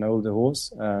badminton is an older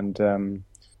horse, and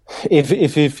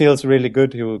if he feels really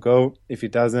good, he will go. If he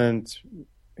doesn't,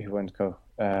 he won't go.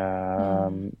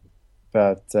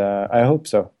 But I hope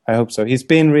so. He's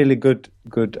been really good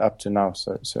up to now,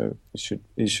 so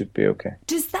it should be okay.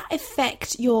 Does that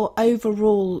affect your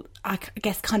overall, I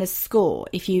guess, kind of score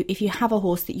if you have a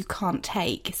horse that you can't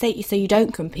take? So you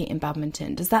don't compete in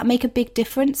badminton. Does that make a big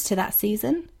difference to that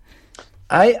season?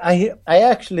 I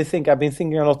actually think I've been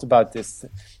thinking a lot about this,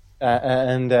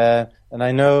 and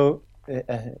I know.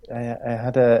 I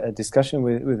had a discussion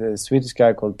with a Swedish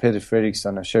guy called Peter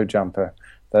Fredriksson, a show jumper.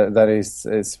 That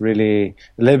is really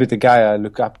a little bit the guy I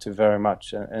look up to very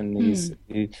much. And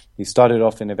he started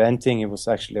off in eventing. He was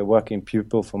actually a working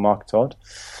pupil for Mark Todd,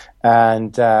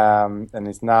 and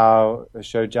is now a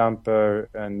show jumper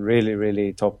and really,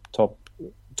 really top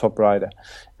rider.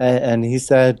 And he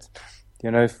said,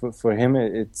 for him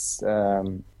it's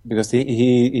because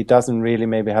he doesn't really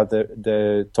maybe have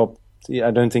the top.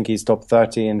 I don't think he's top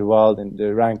 30 in the world in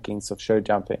the rankings of show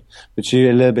jumping, but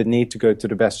you a little bit need to go to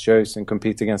the best shows and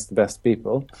compete against the best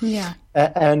people. Yeah.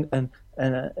 And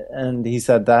he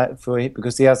said that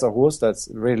because he has a horse that's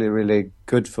really, really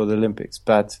good for the Olympics,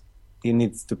 but he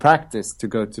needs to practice to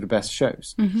go to the best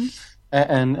shows. Mm-hmm.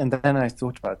 And then I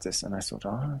thought about this, and I thought,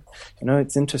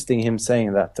 it's interesting him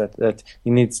saying that he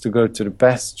needs to go to the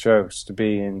best shows to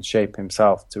be in shape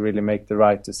himself, to really make the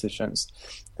right decisions.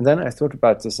 And then I thought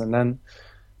about this, and then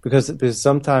because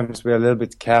sometimes we're a little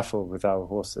bit careful with our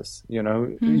horses, you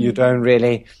don't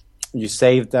really, you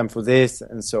save them for this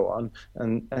and so on,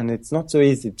 and it's not so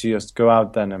easy to just go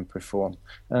out then and perform.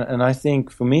 And I think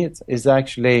for me, it's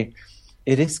actually.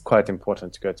 It is quite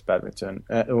important to go to badminton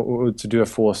or to do a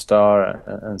 4-star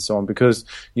and so on, because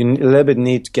you a little bit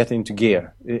need to get into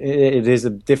gear. It is a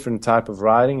different type of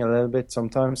riding a little bit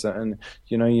sometimes, and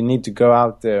you need to go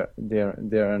out there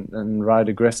and ride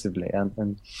aggressively.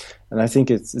 And I think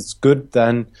it's good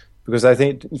then, because I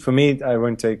think for me I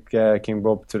won't take King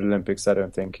Bob to the Olympics. I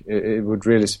don't think it would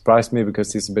really surprise me,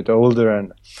 because he's a bit older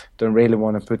and don't really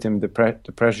want to put him the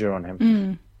pressure on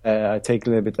him. I take a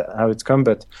little bit how it's come,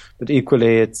 but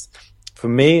equally, it's for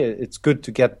me. It's good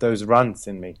to get those runs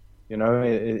in me.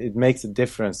 It makes a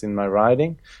difference in my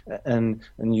riding, and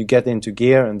you get into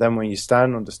gear, and then when you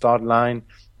stand on the start line,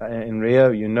 in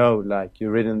Rio, you know, like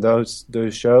you're ridden those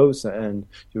shows and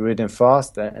you're ridden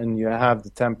fast and you have the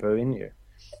tempo in you.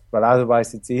 But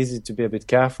otherwise, it's easy to be a bit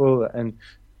careful, and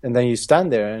then you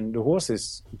stand there and the horse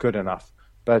is good enough.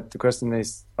 But the question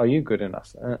is, are you good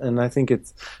enough? And I think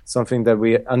it's something that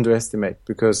we underestimate,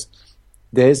 because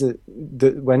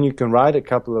when you can ride a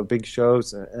couple of big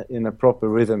shows in a proper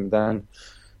rhythm,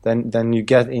 then you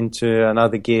get into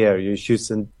another gear. You shoot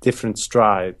some different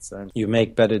strides and you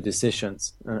make better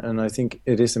decisions. And I think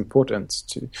it is important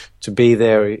to be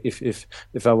there. If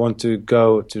I want to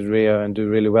go to Rio and do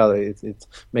really well, it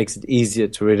makes it easier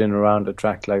to ride around a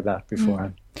track like that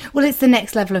beforehand. Well, it's the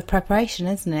next level of preparation,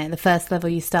 isn't it? The first level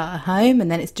you start at home, and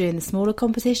then it's doing the smaller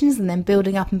competitions, and then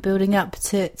building up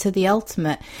to the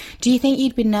ultimate. Do you think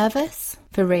you'd be nervous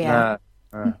for Rio?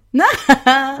 No,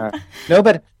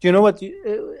 but do you know what?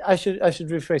 I should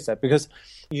rephrase that, because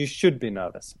you should be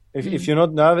nervous. If you're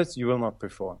not nervous, you will not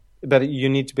perform. But you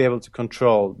need to be able to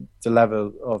control the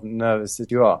level of nervous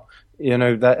that you are. You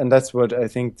know that, and that's what I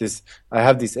think. I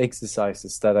have these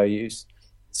exercises that I use,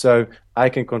 so I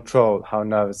can control how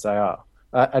nervous I are.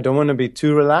 I don't want to be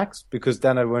too relaxed, because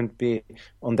then I won't be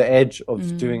on the edge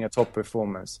of doing a top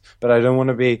performance. But I don't want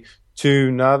to be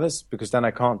too nervous, because then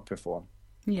I can't perform.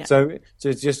 Yeah. So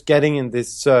it's just getting in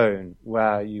this zone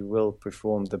where you will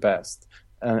perform the best,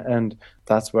 and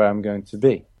that's where I'm going to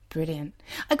be. Brilliant.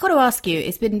 I got to ask you,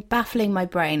 it's been baffling my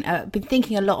brain. I've been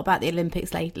thinking a lot about the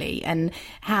Olympics lately and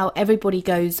how everybody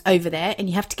goes over there and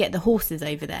you have to get the horses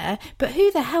over there. But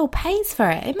who the hell pays for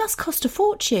it? It must cost a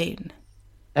fortune.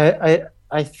 I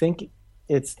think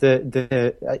it's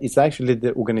it's actually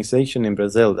the organization in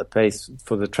Brazil that pays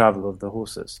for the travel of the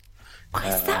horses.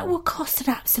 Because that will cost an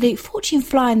absolute fortune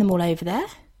flying them all over there.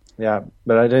 Yeah,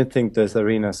 but I don't think those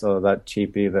arenas are that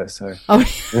cheap either. So, I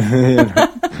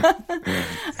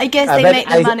guess they make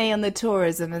the money on the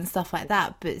tourism and stuff like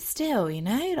that. But still,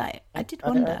 like I did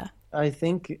wonder. I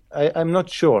think I'm not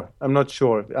sure.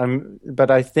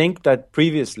 But I think that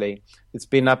previously it's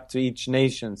been up to each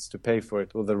nations to pay for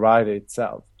it, or the rider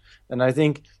itself. And I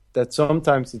think that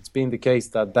sometimes it's been the case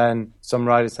that then some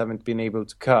riders haven't been able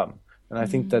to come. And I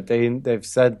think that they've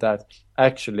said that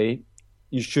actually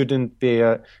you shouldn't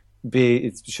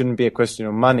it shouldn't be a question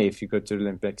of money if you go to the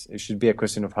Olympics. It should be a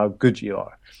question of how good you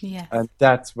are. Yeah. And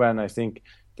that's when I think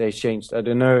they changed. I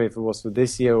don't know if it was for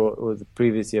this year or the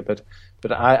previous year, but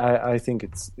I think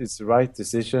it's the right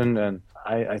decision, and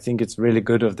I think it's really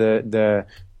good of the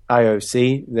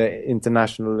IOC, the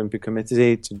International Olympic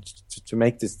Committee, to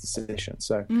make this decision.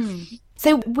 So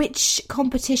which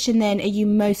competition then are you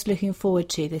most looking forward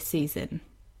to this season?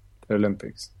 The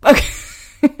Olympics.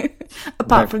 Okay.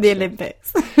 Apart from the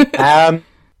Olympics.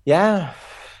 Yeah,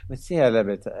 let's see a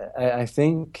little bit. I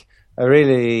think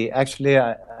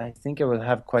I think I will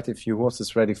have quite a few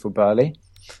horses ready for Burghley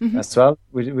as well,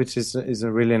 which is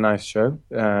a really nice show.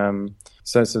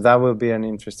 So that will be an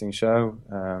interesting show.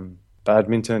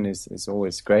 Badminton is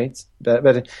always great,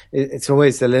 but it's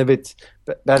always a little bit.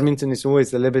 Badminton is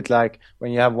always a little bit like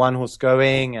when you have one horse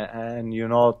going and you're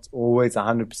not always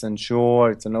 100%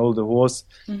 sure. It's an older horse,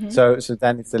 so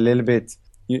then it's a little bit.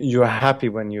 You're happy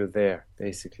when you're there,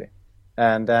 basically.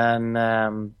 And then,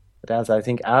 but as I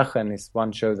think Aachen is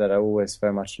one show that I always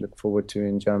very much look forward to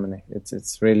in Germany.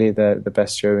 It's really the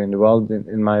best show in the world,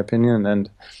 in my opinion, and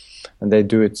they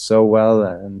do it so well.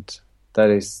 And that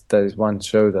is one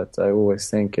show that I always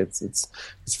think it's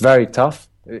very tough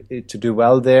to do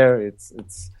well there. It's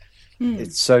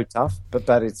so tough,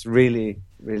 but it's really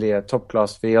a top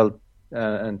class field,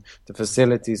 and the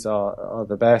facilities are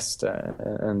the best,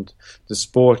 and the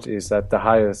sport is at the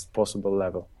highest possible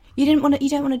level. You don't want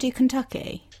to do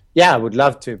Kentucky? Yeah, I would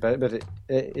love to, but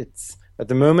it's at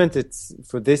the moment. It's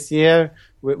for this year.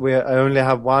 I only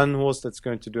have one horse that's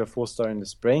going to do a 4-star in the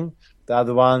spring. The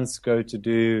other ones go to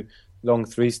do long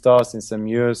 3-stars in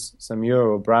Samur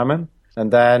or Bremen,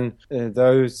 and then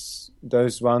those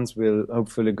ones will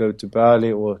hopefully go to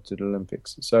Burghley or to the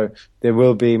Olympics. So there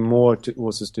will be more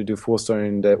horses to do 4-star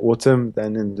in the autumn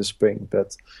than in the spring,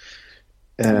 but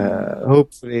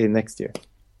hopefully next year.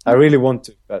 I really want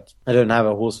to, but I don't have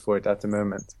a horse for it at the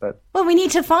moment. But well, we need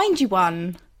to find you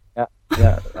one.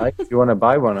 Yeah. If you want to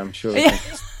buy one, I'm sure we can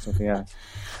do something else.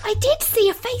 I did see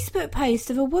a Facebook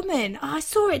post of a woman. I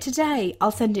saw it today.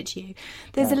 I'll send it to you.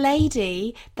 There's a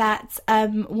lady that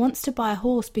wants to buy a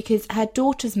horse because her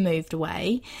daughter's moved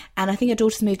away, and I think her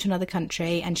daughter's moved to another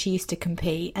country, and she used to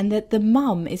compete, and that the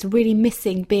mum is really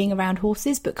missing being around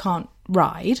horses but can't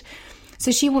ride. So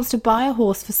she wants to buy a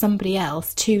horse for somebody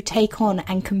else to take on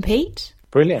and compete.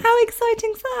 Brilliant. How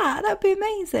exciting's that? That'd be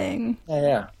amazing.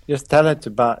 Yeah. Just tell her to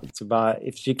buy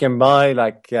if she can buy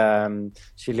like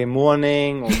Chili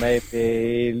Morning or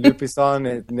maybe Lupison.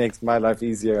 It makes my life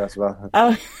easier as well.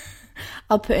 Oh,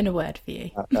 I'll put in a word for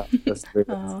you. That's brilliant.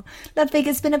 Oh, Ludwig,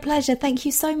 it's been a pleasure. Thank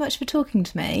you so much for talking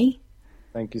to me.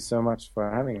 Thank you so much for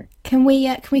having me. Can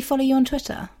we follow you on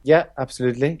Twitter? Yeah,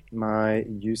 absolutely. My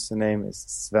username is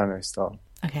Sven Östdahl.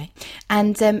 Okay.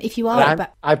 And if you are...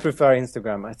 I prefer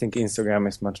Instagram. I think Instagram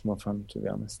is much more fun, to be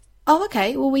honest. Oh,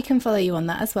 okay. Well, we can follow you on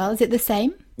that as well. Is it the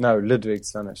same? No, Ludwig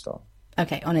Sven Östdahl.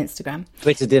 Okay, on Instagram.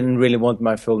 Twitter didn't really want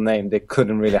my full name. They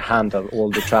couldn't really handle all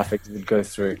the traffic that would go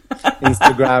through.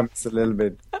 Instagram is a little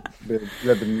bit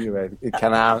newer. It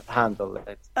can handle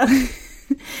it.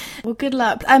 Well, good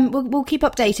luck. We'll keep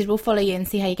updated. We'll follow you and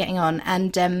see how you're getting on.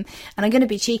 And I'm going to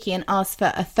be cheeky and ask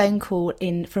for a phone call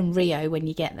in from Rio when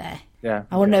you get there. Yeah.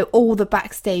 I want to know all the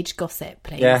backstage gossip,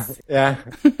 please. Yeah.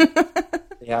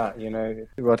 Yeah, you know,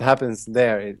 what happens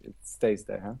there, it stays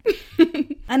there, huh?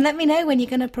 And let me know when you're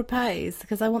going to propose,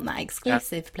 because I want that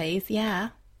exclusive, please. Yeah.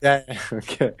 Yeah,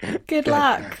 okay. Good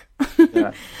luck.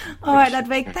 Yeah. All right,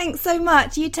 Ludwig, thanks so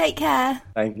much. You take care.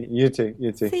 Thank you. You too.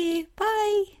 See you.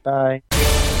 Bye. Bye.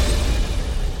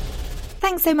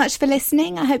 Thanks so much for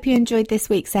listening. I hope you enjoyed this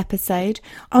week's episode.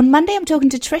 On Monday, I'm talking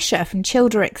to Trisha from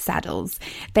Childerick Saddles.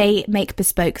 They make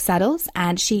bespoke saddles,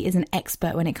 and she is an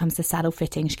expert when it comes to saddle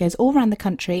fitting. She goes all around the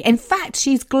country. In fact,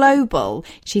 she's global.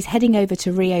 She's heading over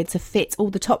to Rio to fit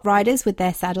all the top riders with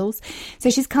their saddles.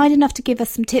 So she's kind enough to give us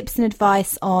some tips and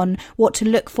advice on what to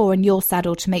look for in your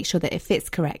saddle to make sure that it fits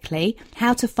correctly,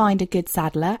 how to find a good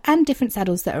saddler, and different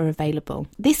saddles that are available.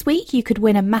 This week, you could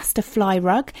win a Master Fly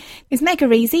rug. It's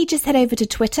mega easy. Just head over to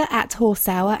Twitter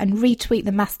 @HorseHour and retweet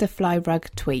the Master Fly rug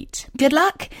tweet. Good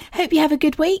luck. Hope you have a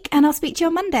good week, and I'll speak to you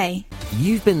on Monday.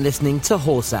 You've been listening to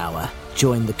Horse Hour.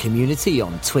 Join the community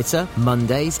on Twitter,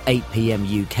 Mondays, 8 p.m.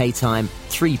 UK time,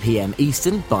 3 p.m.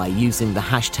 Eastern by using the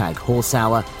hashtag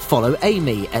HorseHour. Follow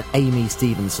Amy at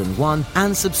AmyStevenson1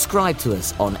 and subscribe to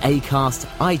us on Acast,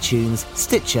 iTunes,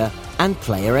 Stitcher and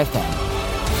Player FM.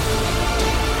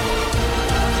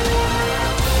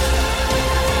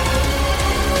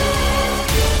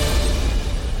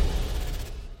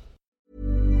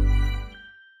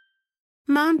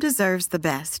 Mom deserves the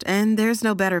best, and there's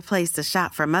no better place to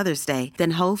shop for Mother's Day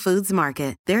than Whole Foods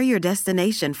Market. They're your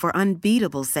destination for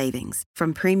unbeatable savings,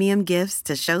 from premium gifts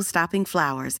to show-stopping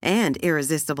flowers and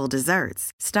irresistible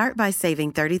desserts. Start by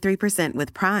saving 33%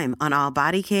 with Prime on all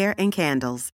body care and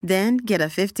candles. Then get a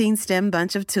 15-stem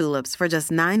bunch of tulips for just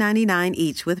 $9.99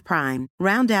 each with Prime.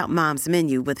 Round out Mom's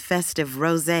menu with festive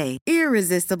rosé,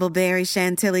 irresistible berry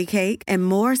chantilly cake, and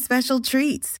more special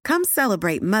treats. Come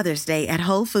celebrate Mother's Day at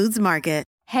Whole Foods Market.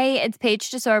 Hey, it's Paige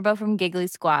DeSorbo from Giggly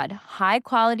Squad. High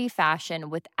quality fashion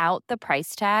without the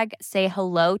price tag. Say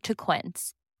hello to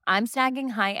Quince. I'm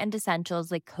snagging high-end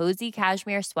essentials like cozy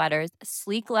cashmere sweaters,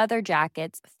 sleek leather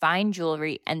jackets, fine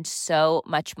jewelry, and so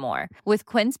much more. With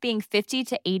Quince being 50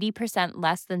 to 80%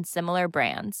 less than similar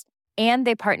brands. And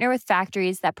they partner with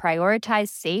factories that prioritize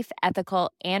safe, ethical,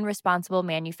 and responsible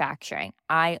manufacturing.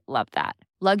 I love that.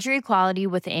 Luxury quality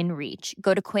within reach.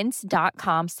 Go to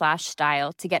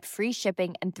quince.com/style to get free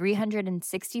shipping and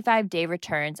 365-day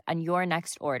returns on your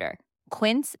next order.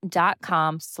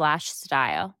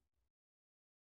 Quince.com/style.